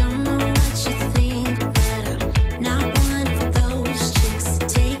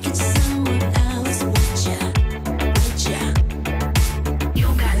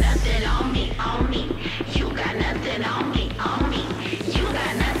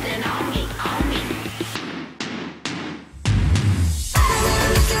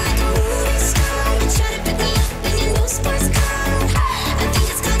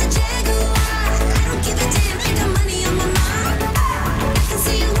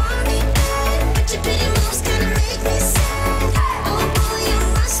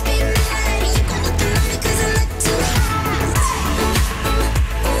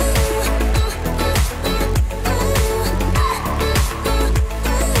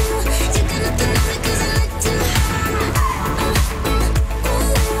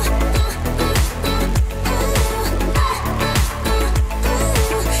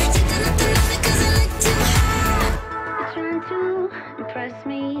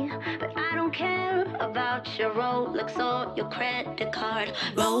 your credit card.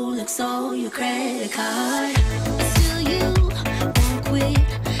 Rolex on your credit card. Still you won't quit,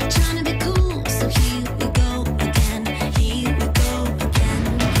 trying to be cool, so here we go again. Here we go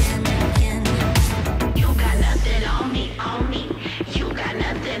again. You got nothing on me, on me. You got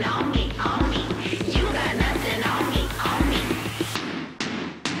nothing on me, on me. You got nothing on me, on me.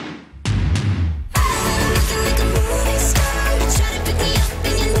 Looking like a movie star, try to pick me up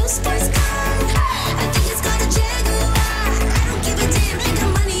in your new sports car. I think it's called a Jaguar. I don't give a damn, ain't got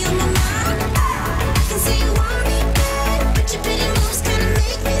money on my mind. I can see you want me bad, but your pretty moves kinda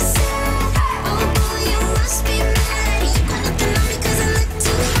make me sad. Oh boy, you must be mad. You got nothing on me 'cause I look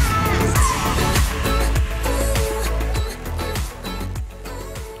too hot.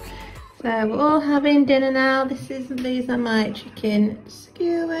 So we're all having dinner now. These are my chicken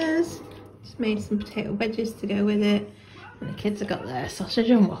skewers. Just made some potato wedges to go with it. And the kids have got their sausage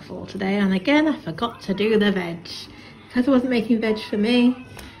and waffle today. And again, I forgot to do the veg. Because I wasn't making veg for me,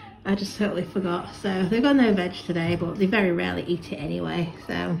 I just totally forgot. So they've got no veg today, but they very rarely eat it anyway.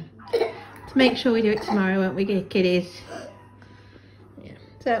 So to make sure we do it tomorrow, won't we, kiddies? Yeah.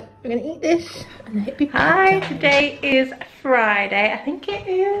 So we're gonna eat this and then hit be Hi, today is Friday. I think it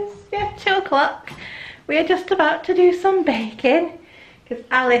is, yeah, 2 o'clock. We are just about to do some baking because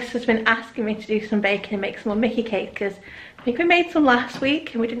Alice has been asking me to do some baking and make some more Mickey cakes because I think we made some last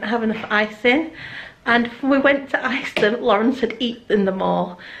week and we didn't have enough icing. And when we went to ice them, Lawrence had eaten them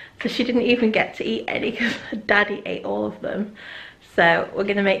all. So she didn't even get to eat any because her daddy ate all of them. So we're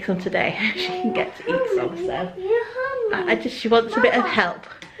going to make some today. She can get to eat some. So she wants a bit of help.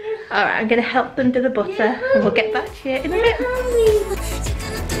 Alright, I'm going to help them do the butter and we'll get back to you in a minute.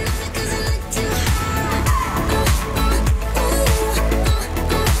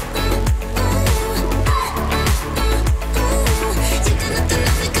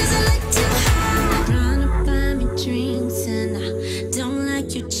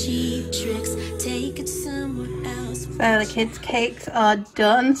 So the kids' cakes are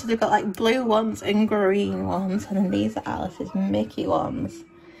done. So they've got like blue ones and green ones, and then these are Alice's Mickey ones.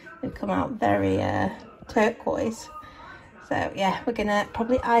 They've come out very turquoise. So yeah, we're gonna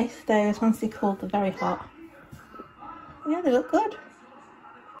probably ice those once they cool. They're very hot. Yeah, they look good.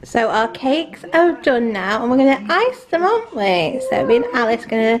 So our cakes are done now, and we're gonna ice them, aren't we? So me and Alice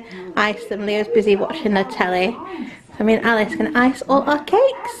gonna ice them. Leo's busy watching the telly. So me and Alice can ice all our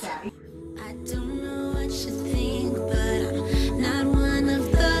cakes.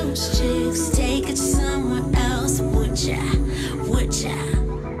 Take it somewhere else, would ya?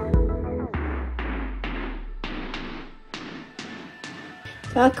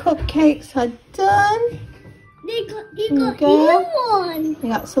 So our cupcakes are done. They got new one. We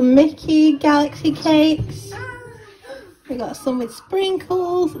got some Mickey Galaxy cakes. We got some with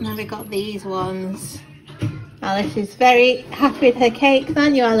sprinkles, and then we got these ones. Alice is very happy with her cakes,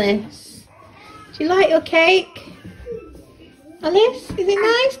 aren't you, Alice? Do you like your cake? Alice, is it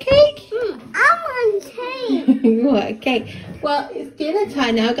nice cake? I want cake. You want a cake? Well, it's dinner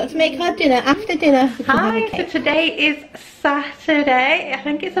time now. I've got to make our dinner. After dinner, we can have a cake. So today is Saturday. I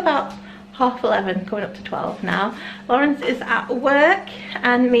think it's about 11:30, coming up to 12 now. Lawrence is at work,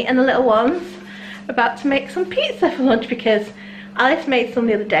 and me and the little ones are about to make some pizza for lunch because Alice made some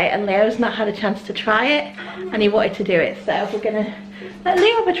the other day and Leo's not had a chance to try it and he wanted to do it. So we're gonna let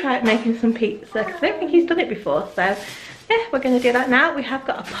Leo have a try at making some pizza because I don't think he's done it before. So yeah, we're going to do that now. We have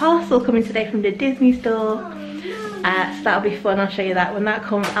got a parcel coming today from the Disney store. So that'll be fun. I'll show you that when that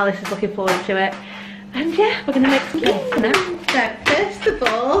comes. Alice is looking forward to it. And yeah, we're going to make some pizza now. So first of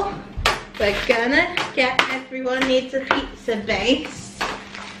all, we're going to get, everyone needs a pizza base.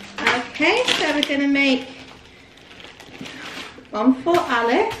 Okay, so we're going to make one for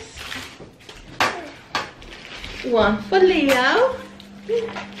Alice, one for Leo,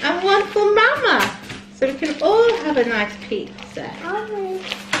 and one for Mama. So we can all have a nice pizza.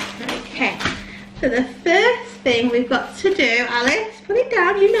 Okay, so the first thing we've got to do, Alice, put it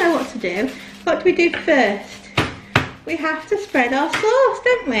down, you know what to do. What do we do first? We have to spread our sauce,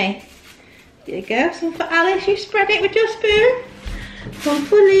 don't we? There you go, some for Alice, you spread it with your spoon. Some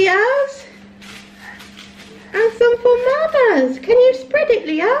for Leo's. And some for Mama's. Can you spread it,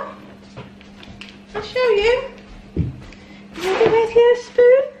 Leo? I'll show you. Where's Leo's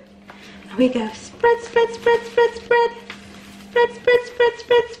spoon? There we go. Spread, spread, spread, spread, spread. Spread, spread, spread,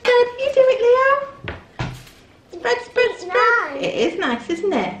 spread, spread. You do it, Leo. Spread, spread, spread. It is nice,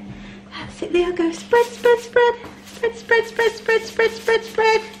 isn't it? That's it, Leo. Go spread, spread, spread. Spread, spread, spread, spread, spread, spread,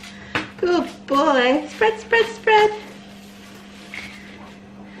 spread. Good boy. Spread, spread, spread.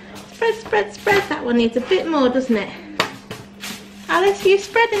 Spread, spread, spread. That one needs a bit more, doesn't it? Alice, are you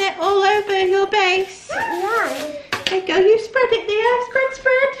spreading it all over your base? No. There you go, you spread it there. Spread,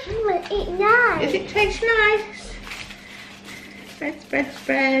 spread. I'm gonna eat nice. Does it taste nice? Spread, spread,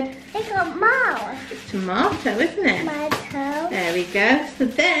 spread. It's a mouse. It's tomato, isn't it? Tomato. There we go. So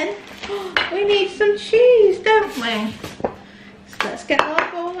then, we need some cheese, don't we? So let's get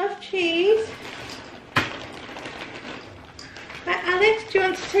our bowl of cheese. Right, Alice, do you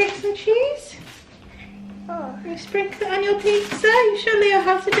want to take some cheese? Oh. You sprinkle it on your pizza. You show Leo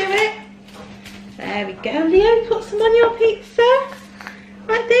how to do it. There we go, Leo. Put some on your pizza.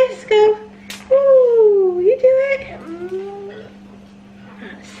 Like this. Go. Ooh, you do it.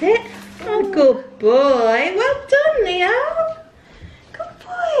 That's it. Oh, good boy. Well done, Leo. Good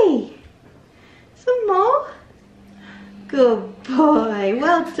boy. Some more. Good boy.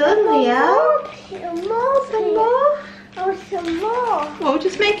 Well done, Leo. Some more. Some more. Oh, some more. Well, we're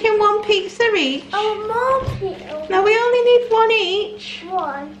just making one pizza each. Oh, more pizza. No, we only need one each.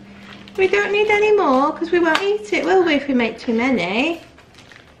 One. We don't need any more because we won't eat it, will we, if we make too many?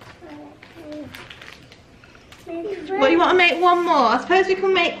 Well, you want to make one more? I suppose we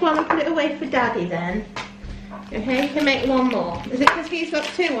can make one and put it away for Daddy then. Okay, you can make one more. Is it because he's got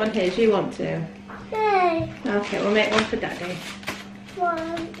two on his you want to? Yay. Okay, we'll make one for Daddy.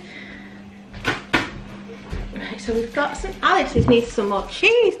 One. Right, so we've got some... Alice needs some more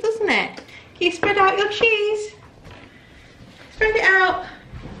cheese, doesn't it? Can you spread out your cheese? Spread it out.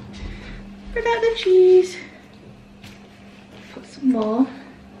 Spread out the cheese. Put some more.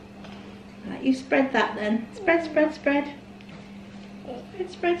 Right, you spread that then. Spread, spread, spread.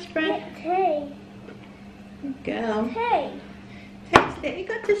 Spread, spread, spread. Hey. There you go. Hey. Taste it. You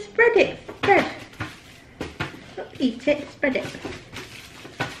got to spread it. Spread. Not eat it. Spread it.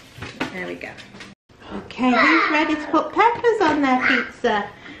 There we go. Okay, who's ready to put peppers on their pizza?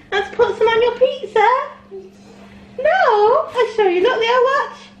 Let's put some on your pizza. No, I'll show you. Look, Leo,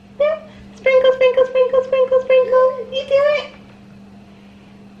 watch. No. Sprinkle, sprinkle, sprinkle, sprinkle, sprinkle. You do it.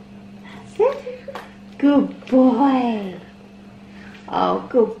 That's it. Good boy. Oh,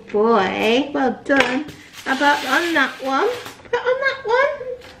 good boy. Well done. How about on that one? Put on that one.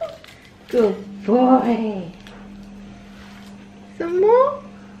 Good boy. Some more.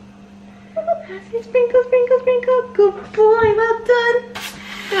 That's it. Sprinkle, sprinkle, sprinkle. Good boy. Well done.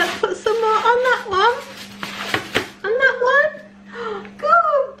 Let's put some more on that one. On that one.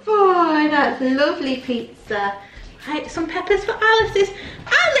 Good boy. That's lovely pizza. Right, some peppers for Alice's.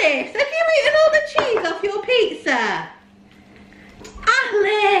 Alice, have you eaten all the cheese off your pizza?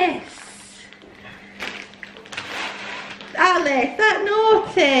 Alice! Alice, that's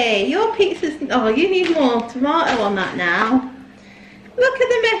naughty. Your pizza's... Oh, you need more tomato on that now. Look at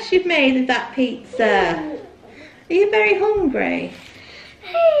the mess you've made of that pizza. Are you very hungry?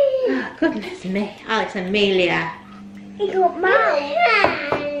 Oh, goodness me. Alice Amelia. It got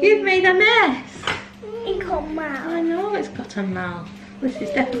mouth. You've made a mess. It got mouth. I know it's got a mouth. This is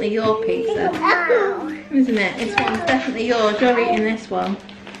definitely your pizza, Mouth. isn't it? This one's definitely yours. You're eating this one.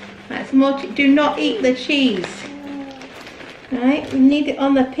 Right, some more. Do not eat the cheese. Right, we need it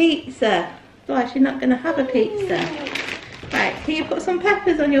on the pizza. Otherwise, you're not going to have a pizza. Right, can you put some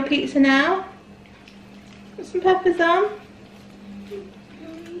peppers on your pizza now? Put some peppers on.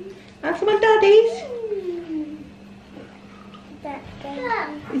 And some on Daddy's.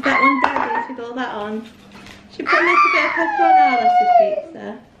 Is that one Daddy's with all that on? Should put a little bit of pepper on Alice's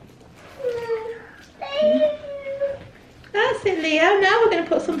pizza. That's it, Leo. Now we're going to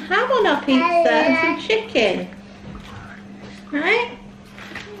put some ham on our pizza and some chicken. Right?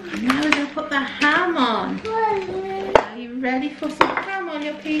 And now we're going to put the ham on. Are you ready for some ham on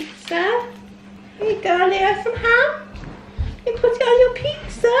your pizza? Here you go, Leo. Some ham. You put it on your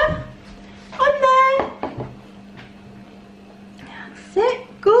pizza. On there. That's it.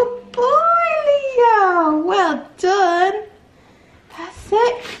 Good boy, Leo. Well done. That's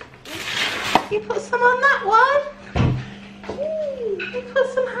it. You put some on that one. You put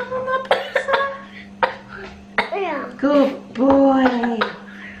some ham on that pizza. Good boy.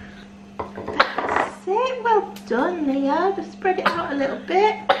 That's it. Well done, Leo. Just spread it out a little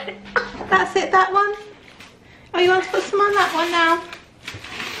bit. That's it, that one. Oh, you want to put some on that one now?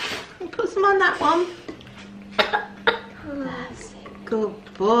 You put some on that one. That's it. Good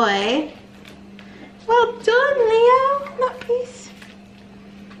boy. Well done, Leo. That piece.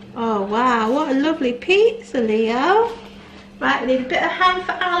 Oh, wow. What a lovely pizza, Leo. Right, we need a bit of ham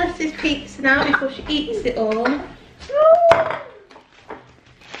for Alice's pizza now before she eats it all.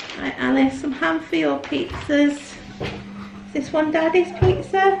 Right, Alice, some ham for your pizzas. Is this one Daddy's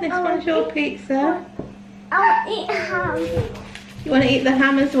pizza? This one's your pizza. I'll eat ham. You want to eat the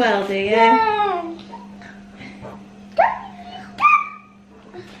ham as well, do you? Yeah.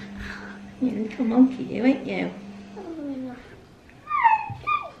 You're a little monkey, you, ain't you?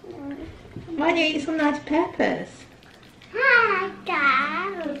 Why don't you eat some nice peppers? Hi,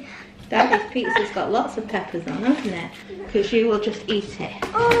 Dad. Daddy's pizza's got lots of peppers on, hasn't it? Because you will just eat it.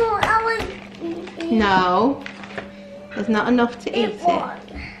 Oh, I want No, there's not enough to eat it.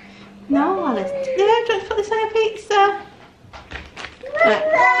 No, Alice. Yeah, do you want to put this on your pizza? Right.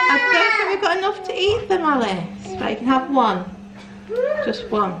 I don't think we've got enough to eat them, Alice. Right, you can have one. Just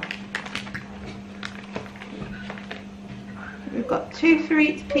one. We've got 2 for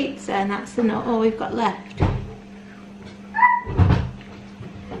each pizza, and that's all we've got left.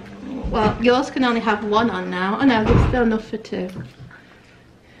 Well, yours can only have 1 on now. Oh no, there's still enough for 2.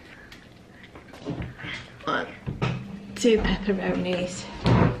 1, 2 pepperonis.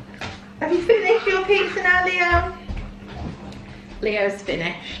 Have you finished your pizza now, Leo? Leo's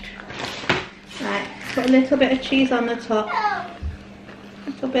finished. Right, put a little bit of cheese on the top. A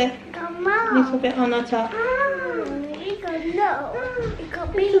little bit on the top. A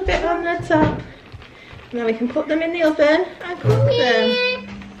little bit on the top. Now we can put them in the oven and cook them. There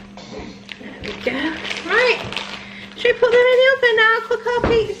we go. Right, should we put them in the oven now? Cook our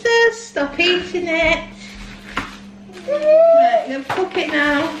pizzas. Stop eating it. Right, we're going to cook it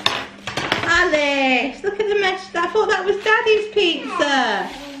now. Alice, look at the mess. I thought that was Daddy's pizza.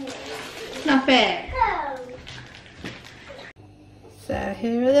 Stop it. So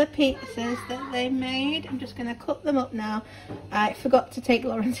here are the pizzas that they made. I'm just going to cook them up now. I forgot to take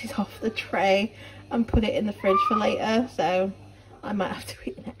Lawrence's off the tray and put it in the fridge for later, so I might have to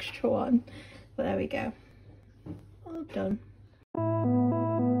eat an extra one. But there we go. All done.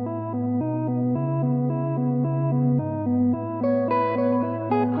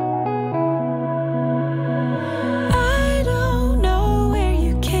 I don't know where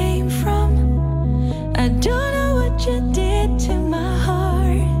you came from. I don't know what you did to my heart.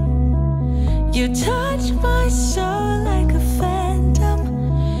 You touched my soul like a phantom,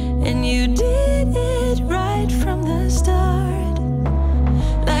 and you did it right from the start.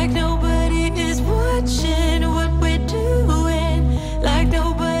 Like nobody is watching what we're doing. Like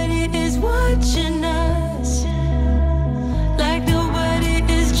nobody is watching us. Like nobody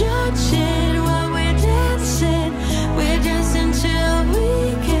is judging while we're dancing. We're dancing till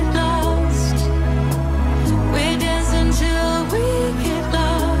we get lost. We're dancing till we get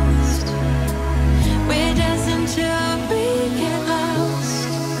lost. We're dancing till we get lost.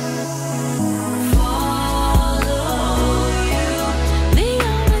 Follow you, the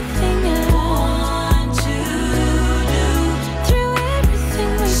only thing I want to do. Through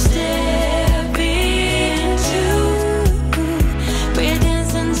everything we step into, we're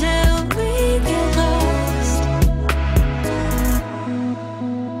dancing till we get lost.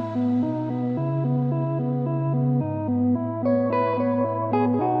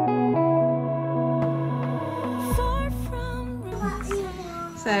 Far from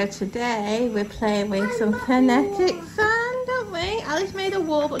So today we're playing with some kinetic sand, don't we? Alice made a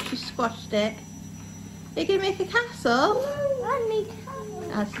wall but she squashed it. Are you going to make a castle? Alice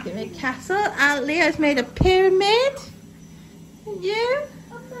is going to make a castle. Leo's made a pyramid. And you?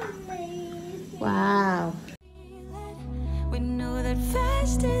 Wow. We know that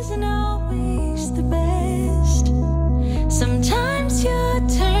fast isn't always the best. Sometimes your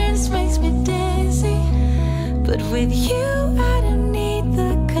turns makes me dizzy, but with you I don't need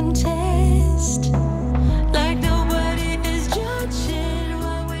the contest. Like nobody is judging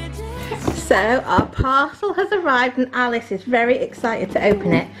what we're dancing. So our parcel has arrived and Alice is very excited to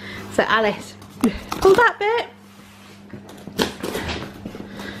open it. So Alice, pull that bit.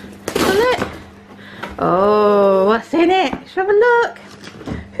 Pull it. Oh, what's in it? Let's have a look.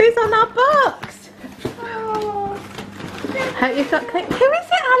 Who's on our box? Hope you've got cake. Who is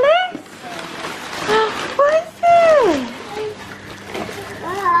it, Alice? What is it?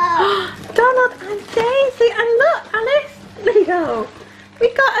 Donald and Daisy. And look, Alice, Leo, we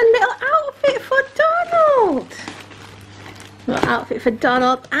got a little outfit for Donald. Little outfit for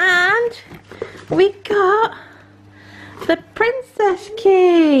Donald, and we got the princess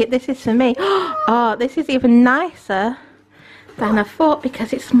key. This is for me. Oh, this is even nicer than I thought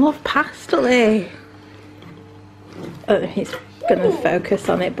because it's more pastel-y. Oh, he's gonna focus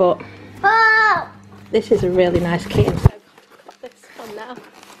on it, but this is a really nice key. So I've got this one now.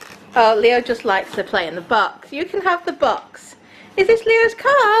 Oh, Leo just likes to play in the box. You can have the box. Is this Leo's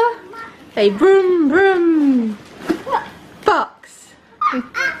car? A vroom vroom box.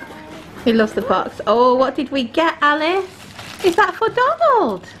 He loves the box. Oh, what did we get, Alice? Is that for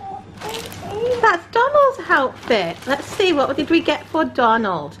Donald? That's Donald's outfit. Let's see, what did we get for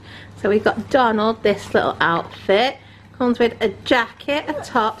Donald? So we got Donald this little outfit. Comes with a jacket, a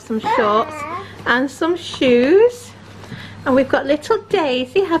top, some shorts and some shoes. And we've got little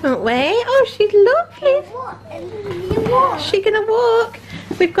Daisy, haven't we? Oh, she's lovely. Is she gonna walk?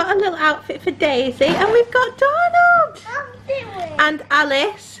 We've got a little outfit for Daisy, and we've got Donald. And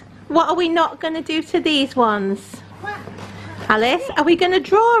Alice, what are we not gonna do to these ones? Alice, are we gonna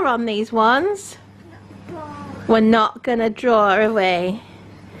draw on these ones? We're not gonna draw, are we?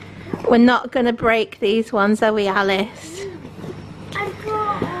 We're not gonna break these ones, are we, Alice?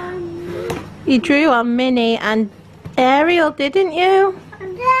 You drew on Minnie and Ariel, didn't you?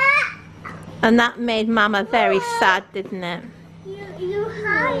 And that made Mama very sad, didn't it? You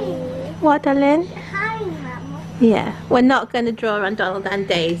hide. What, darling? Hide, Mama. Yeah, we're not going to draw on Donald and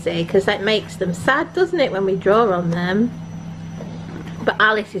Daisy because that makes them sad, doesn't it, when we draw on them? But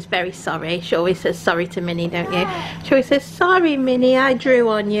Alice is very sorry. She always says sorry to Minnie, don't you? She always says, sorry, Minnie, I drew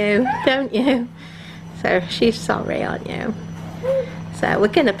on you, don't you? So she's sorry, aren't you? So we're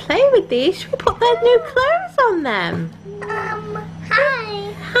going to play with these. Should we put their new clothes on them?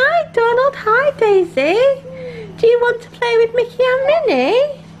 Hi. Hi, Donald. Hi, Daisy. Do you want to play with Mickey and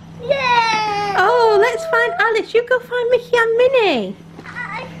Minnie? Yeah. Oh, let's find Alice. You go find Mickey and Minnie.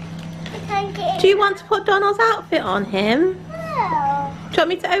 Do you want to put Donald's outfit on him? No. Do you want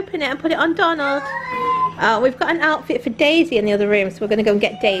me to open it and put it on Donald? Oh, we've got an outfit for Daisy in the other room, so we're going to go and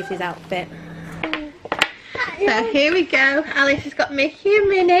get Daisy's outfit. So here we go. Alice has got Mickey and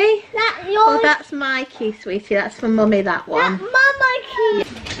Minnie. That's yours. Oh, that's my key, sweetie. That's for Mummy, that one. That's Mama key.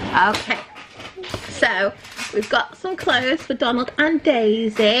 Okay. So we've got some clothes for Donald and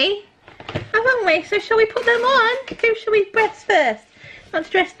Daisy, haven't we? So shall we put them on? Who shall we dress first? Want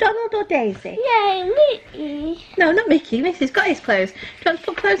to dress Donald or Daisy? Yeah, Mickey. No, not Mickey. Mickey's got his clothes. Do you want to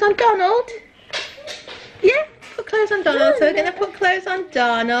put clothes on Donald? Yeah, put clothes on Donald. So we're going to put clothes on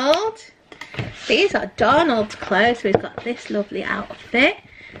Donald. These are Donald's clothes. We've got this lovely outfit.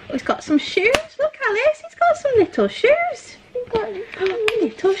 We've got some shoes. Look, Alice, he's got some little shoes.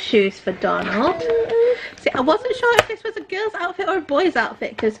 Little shoes for Donald. See, I wasn't sure if this was a girl's outfit or a boy's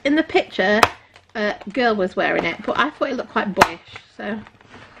outfit because in the picture, a girl was wearing it, but I thought it looked quite boyish, so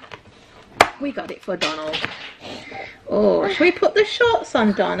we got it for Donald. Oh, should we put the shorts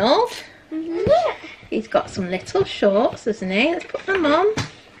on Donald? He's got some little shorts, hasn't he? Let's put them on.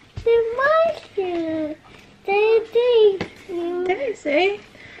 They're my shoes. Daisy,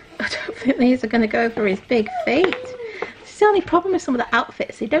 I don't think these are going to go over his big feet. It's the only problem with some of the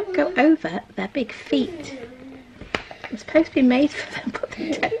outfits. They don't go over their big feet. They're supposed to be made for them, but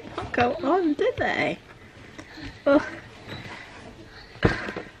they do not go on, do they? Oh.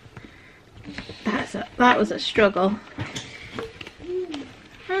 That was a struggle.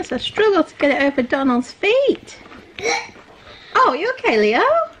 That's a struggle to get it over Donald's feet. Oh, you okay, Leo?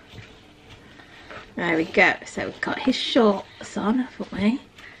 There we go. So we've got his shorts on, haven't we?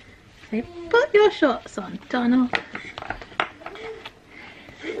 So put your shorts on, Donald.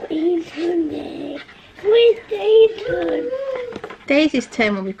 Daisy's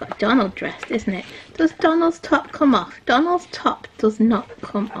turn when we've got Donald dressed, isn't it? Does Donald's top come off? Donald's top does not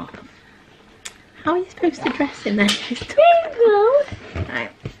come off. How are you supposed to dress him then?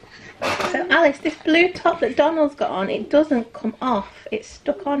 Right. So Alice, this blue top that Donald's got on, it doesn't come off. It's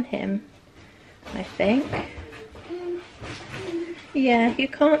stuck on him, I think. Yeah, you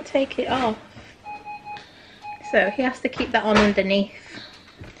can't take it off. So he has to keep that on underneath.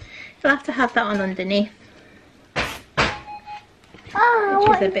 He'll have to have that on underneath. Oh,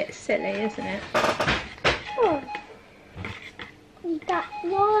 which is a bit silly, isn't it? Oh. Got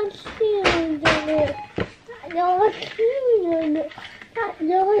your shoes in it. Got your shoes in it. Got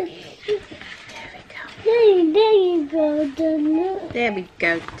your shoes. There you go, Donald. There we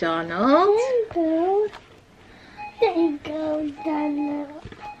go, Donald. There you go, Donald.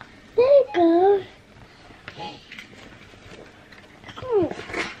 There you go.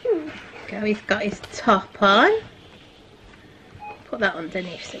 Go, he's got his top on. Put that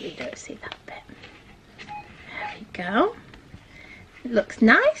underneath so we don't see that bit. There we go. It looks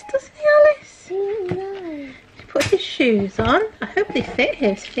nice, doesn't he, Alice? Nice. He put his shoes on. I hope they fit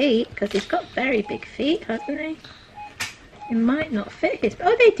his feet because he's got very big feet, hasn't he? It might not fit his...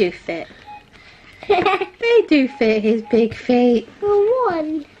 Oh, they do fit. They do fit his big feet.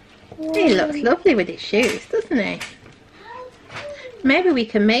 One. He looks lovely with his shoes, doesn't he? Maybe we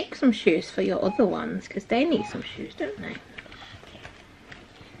can make some shoes for your other ones because they need some shoes, don't they?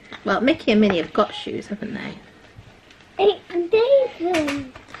 Well, Mickey and Minnie have got shoes, haven't they?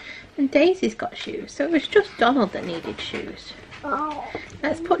 Daisy. And Daisy's got shoes, so it was just Donald that needed shoes. Oh.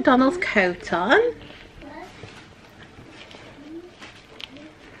 Let's put Donald's coat on.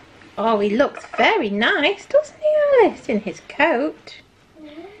 Oh, he looks very nice, doesn't he, Alice, in his coat?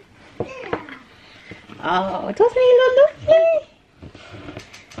 Oh, doesn't he look lovely?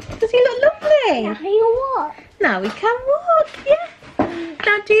 Does he look lovely? Now you walk. Now he can walk, yeah.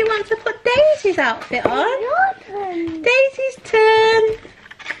 Now do you want to put Daisy's outfit on? Your turn. Daisy's turn.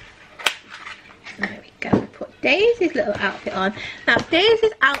 There we go, we put Daisy's little outfit on. Now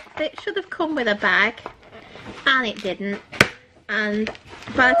Daisy's outfit should have come with a bag, and it didn't. And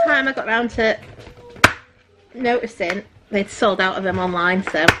by the time I got round to noticing, they'd sold out of them online,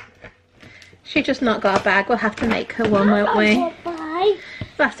 so she just not got a bag. We'll have to make her one, won't we? Bye.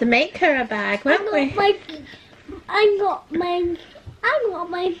 We'll have to make her a bag, won't we? I got my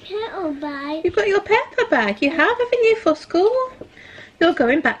petal bag. You've got your Peppa bag, you have, haven't you, for school? You're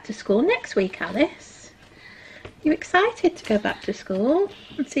going back to school next week, Alice. You excited to go back to school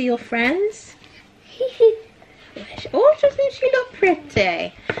and see your friends? Oh, doesn't she look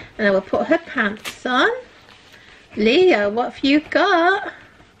pretty? And then we'll put her pants on. Leo, what have you got?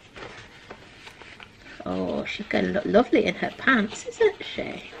 Oh, she's going to look lovely in her pants, isn't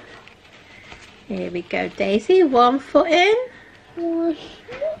she? Here we go, Daisy. 1 foot in. 2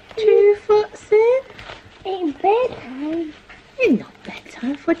 foots in. It's bedtime. It's not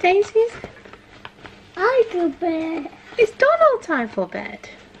bedtime for Daisy's. I go bed. It's Donald time for bed.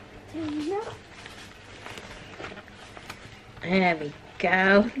 No. There we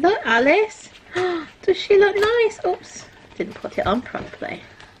go. Look, Alice. Does she look nice? Oops, didn't put it on properly.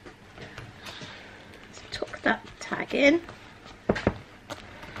 Let's tuck that tag in.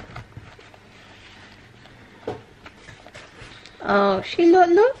 Oh, she look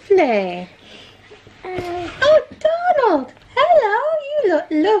lovely. Oh, Donald. Hello, you look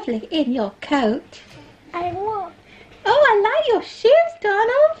lovely in your coat. I walk. Oh, I like your shoes,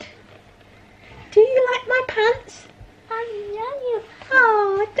 Donald. Do you like my pants? I love you.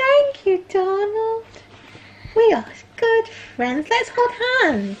 Oh, thank you, Donald. We are good friends. Let's hold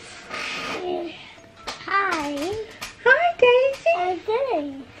hands. Hi. Hi, Daisy. I'm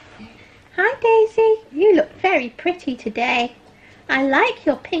good. Hi, Daisy. You look very pretty today. I like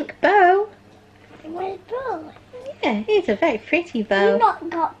your pink bow. My bow. Yeah, it's a very pretty You bow. not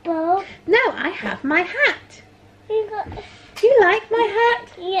got bow. No, I have my hat. You got. Do you like my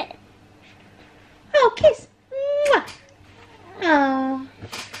hat? Yeah. Oh, kiss. Mwah. Oh.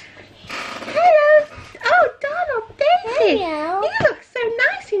 Hello. Oh, Donald, Daisy. Hello. You look so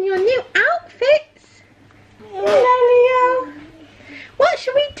nice in your new outfits. Hello, Leo. What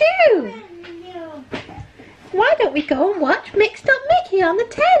should we do? Why don't we go and watch Mixed Up Mickey on the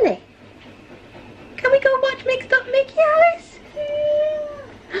telly? Can we go and watch Mixed Up Mickey, Alice?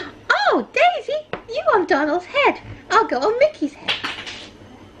 Oh, Daisy, you on Donald's head. I'll go on Mickey's head.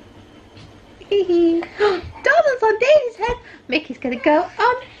 Donald's on Daisy's head. Mickey's going to go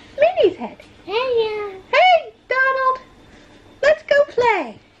on Minnie's head. Hello. Hey, Donald, let's go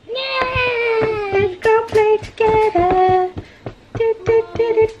play. Yeah. Let's go play together. Do, do,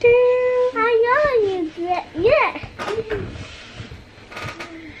 do, do, do. I know you. Yeah.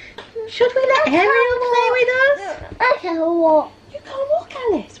 Should we let Ariel play with us? I can walk. You can't walk,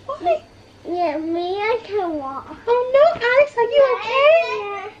 Alice. Why? Yeah, me, I can walk. Oh no, Alice, are you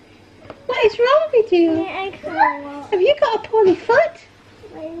okay? What is wrong with you? Yeah, I can walk. Have you got a poorly foot?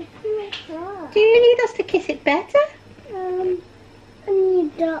 Do you need us to kiss it better? I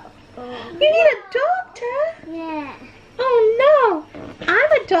need doctor. You need a doctor? Yeah. Oh no,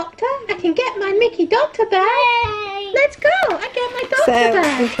 I'm a doctor. I can get my Mickey doctor bag. Hey. Let's go, I get my doctor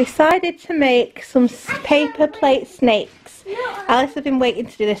bag. We've decided to make some paper plate snakes. Alice has been waiting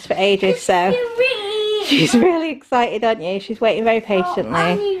to do this for ages, so she's really excited, aren't you? She's waiting very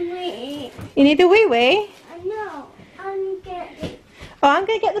patiently. You need a wee wee? No, I'm getting. Oh, I'm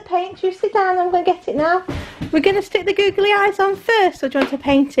going to get the paint. You sit down, I'm going to get it now. We're going to stick the googly eyes on first, or do you want to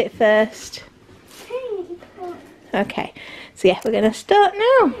paint it first? Okay, so yeah, we're going to start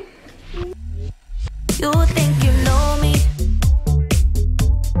now. You think you know me?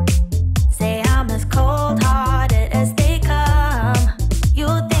 Say I'm as cold-hearted as they come. You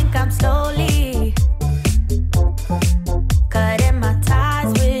think I'm slowly cutting my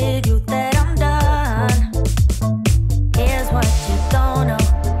ties with you, that I'm done. Here's what you don't know.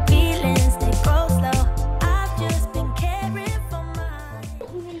 Feelings, they grow slow. I've just been caring for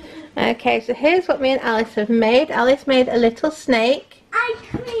mine. Okay, so here's what me and Alice have made. Alice made a little snake. I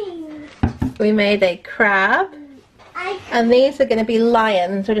clean. We made a crab. And these are going to be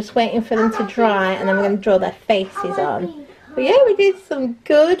lions. We're just waiting for them to dry, and then we're going to draw their faces on. But yeah, we did some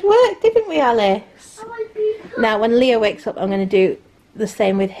good work, didn't we, Alice? Now, when Leo wakes up, I'm going to do the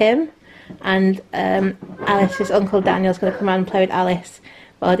same with him. And Alice's Uncle Daniel's going to come around and play with Alice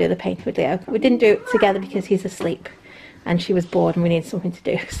while I do the painting with Leo. We didn't do it together because he's asleep. and she was bored and we needed something to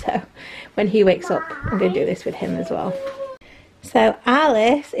do. So when he wakes up, I'm going to do this with him as well. So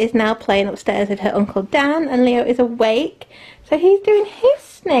Alice is now playing upstairs with her Uncle Dan, and Leo is awake. So he's doing his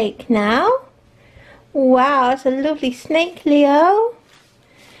snake now. Wow, it's a lovely snake, Leo.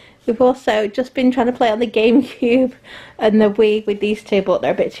 We've also just been trying to play on the GameCube and the Wii with these two, but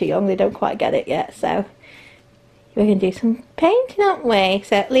they're a bit too young. They don't quite get it yet. So we're going to do some painting, aren't we?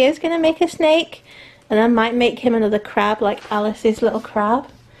 So Leo's going to make a snake, and I might make him another crab like Alice's little crab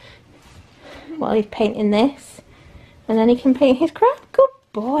while he's painting this. And then he can paint his crab. Good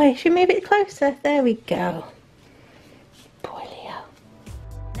boy. Should we move it closer? There we go. Boy, Leo.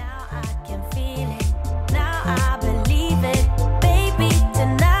 Now I can feel it. Now I believe it. Baby,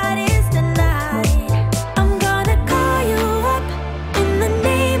 tonight is the night. I'm gonna call you up in the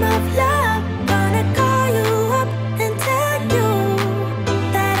name of love. Gonna call you up and tell you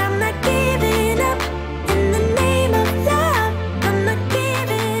that I'm not giving up. In the name of love, I'm not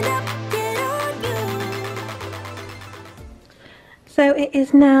giving up. Get on you. So it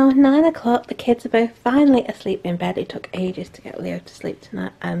is now 9 o'clock. The kids are both finally asleep in bed. It took ages to get Leo to sleep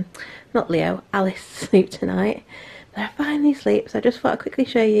tonight. Not Leo, Alice to sleep tonight. But they're finally asleep. So I just thought I'd quickly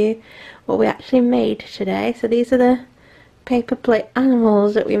show you what we actually made today. So these are the paper plate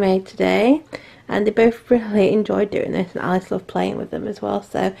animals that we made today. And they both really enjoyed doing this. And Alice loved playing with them as well.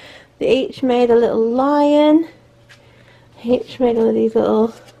 So they each made a little lion. They each made one of these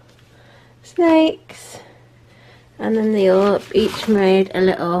little snakes. And then they all each made a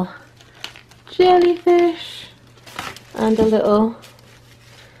little jellyfish and a little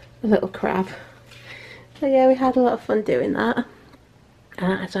crab. So yeah, we had a lot of fun doing that.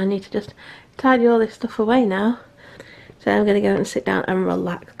 So I need to just tidy all this stuff away now. So I'm going to go and sit down and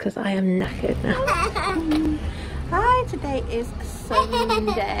relax because I am knackered now. Hi, today is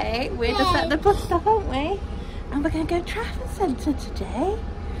Sunday. We're just at the bus stop, aren't we? And we're going to go traffic centre today.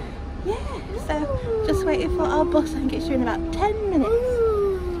 Yeah, so just waiting for our bus. I think it's due in about 10 minutes.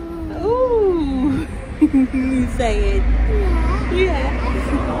 Ooh, say it. Yeah.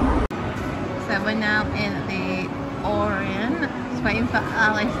 So we're now in the Orient. Just waiting for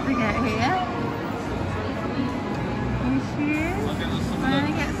Alice to get here. Here she is. We're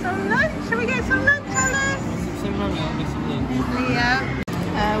gonna get some lunch. Shall we get some lunch, Alice? Leo.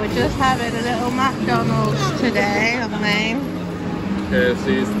 We're just having a little McDonald's today, aren't we?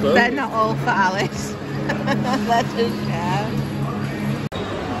 They're not all for Alice. Let's just share.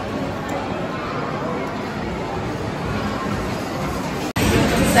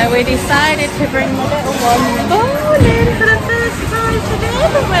 So we decided to bring the little one bowling for the first time today,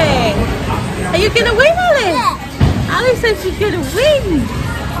 haven't we? Are you going to win, Alice? Alice says she's going to win.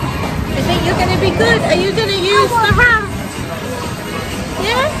 You think you're going to be good? Are you going to use the ramp?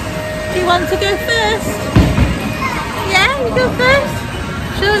 Yeah? Do you want to go first? Yeah, you go first.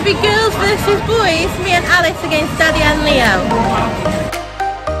 Shall it be girls versus boys? Me and Alice against Daddy and Leo.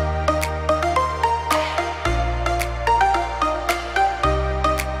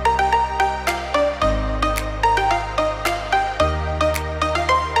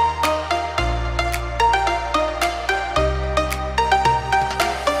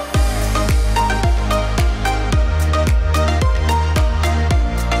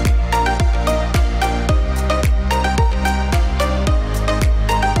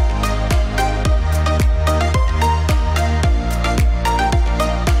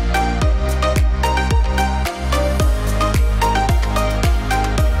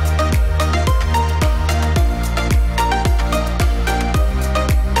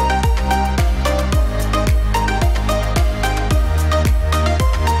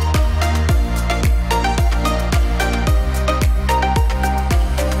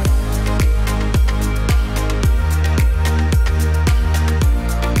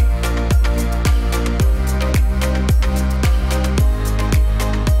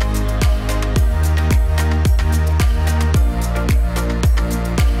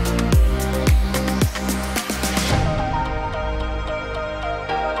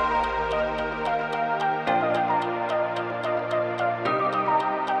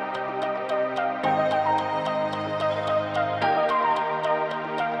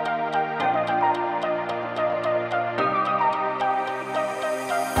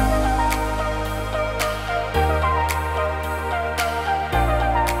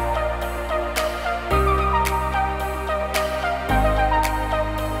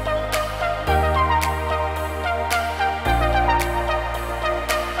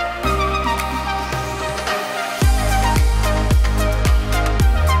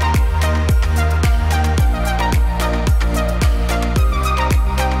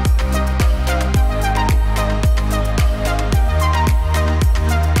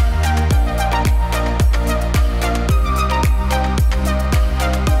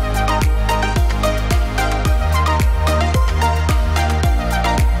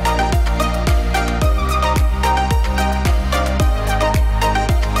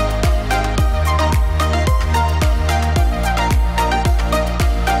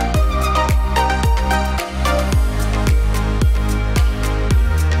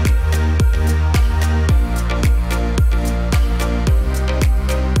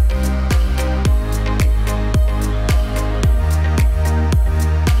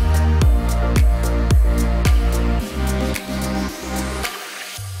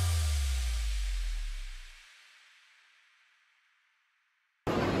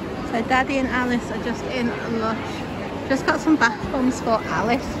 Daddy and Alice are just in Lush. Just got some bath bombs for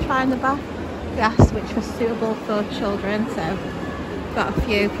Alice to try in the bath. We asked which was suitable for children, so got a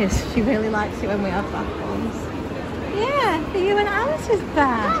few because she really likes it when we have bath bombs. Yeah, for you and Alice's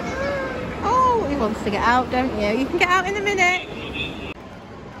bath. Oh, he wants to get out, don't you? You can get out in a minute.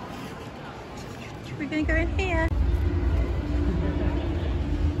 We're going to go in here.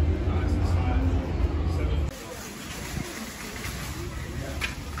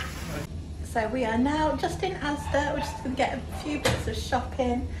 So we are now just in Asda. We're just going to get a few bits of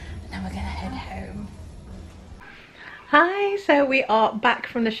shopping and then we're going to head home. Hi, so we are back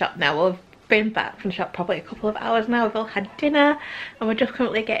from the shop now. We've been back from the shop probably a couple of hours now. We've all had dinner and we're just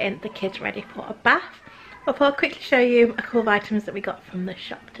currently getting the kids ready for a bath. But I'll quickly show you a couple of items that we got from the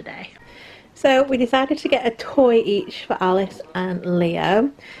shop today. So we decided to get a toy each for Alice and Leo.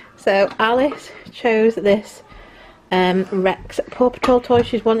 So Alice chose this Rex Paw Patrol toy.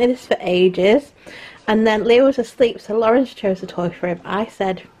 She's wanted this for ages, and then Leo was asleep, so Lawrence chose a toy for him. I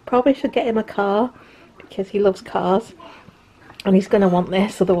said probably should get him a car because he loves cars and he's going to want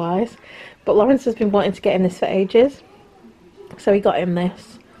this otherwise, but Lawrence has been wanting to get him this for ages, so he got him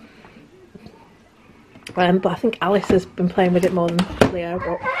this. But I think Alice has been playing with it more than Leo,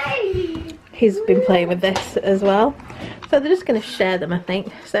 but he's been playing with this as well, so they're just going to share them, I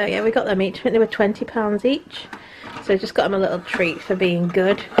think. So yeah, we got them each. I think they were £20 each. So I just got him a little treat for being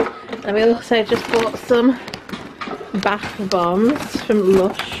good. And we also just bought some bath bombs from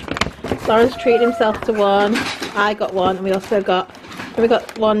Lush. Lawrence treated himself to one, I got one, and we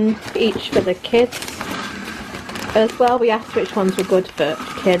got one each for the kids as well. We asked which ones were good for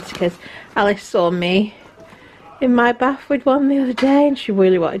kids because Alice saw me in my bath with one the other day and she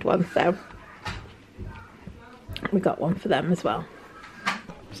really wanted one, so we got one for them as well.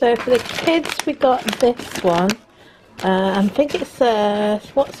 So for the kids we got this one. I think it's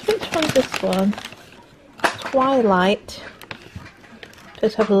which one's this one? Twilight.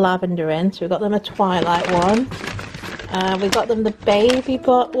 Just have lavender in, so we got them a Twilight one. We got them the baby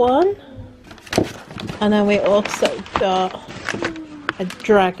butt one, and then we also got a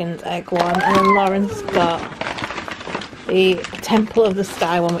dragon's egg one, and then Lawrence got the Temple of the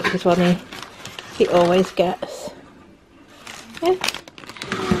Sky one, which is one he always gets. Yeah.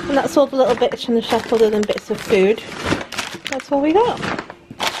 And that's all the little bits from the shop other than bits of food. That's all we got.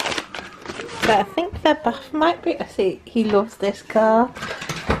 But I think their bath might be... See, he loves this car.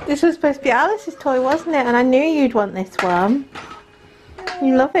 This was supposed to be Alice's toy, wasn't it? And I knew you'd want this one.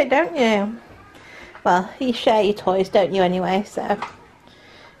 You love it, don't you? Well, you share your toys, don't you, anyway, so...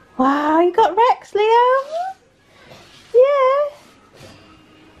 Wow, you got Rex, Leo? Yeah.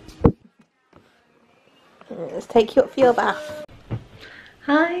 Let's take you up for your bath.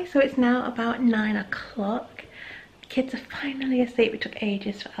 Hi, so it's now about 9 o'clock. The kids are finally asleep. It took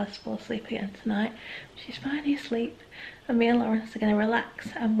ages for Alice to fall asleep again tonight. She's finally asleep, and me and Lawrence are going to relax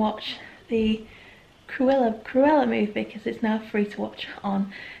and watch the Cruella movie because it's now free to watch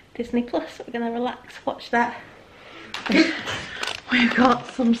on Disney Plus. So we're going to relax, watch that. We've got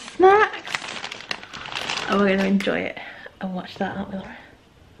some snacks and we're going to enjoy it and watch that, aren't we, Laura?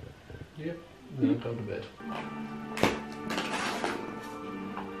 Yep, and then go to bed.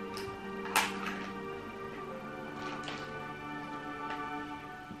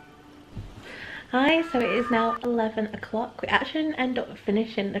 Hi, so it is now 11 o'clock. We actually didn't end up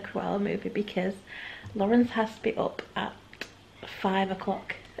finishing the Cruella movie because Lawrence has to be up at 5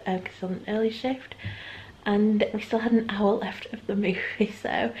 o'clock because it's on an early shift, and we still had an hour left of the movie, so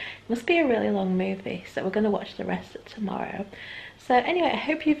it must be a really long movie, so we're going to watch the rest tomorrow. So anyway, I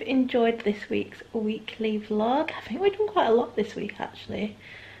hope you've enjoyed this week's weekly vlog. I think we've done quite a lot this week actually,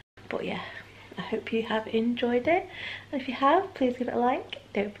 but yeah, I hope you have enjoyed it, and if you have, please give it a like,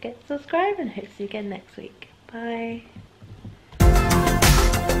 don't forget to subscribe, and I hope to see you again next week. Bye.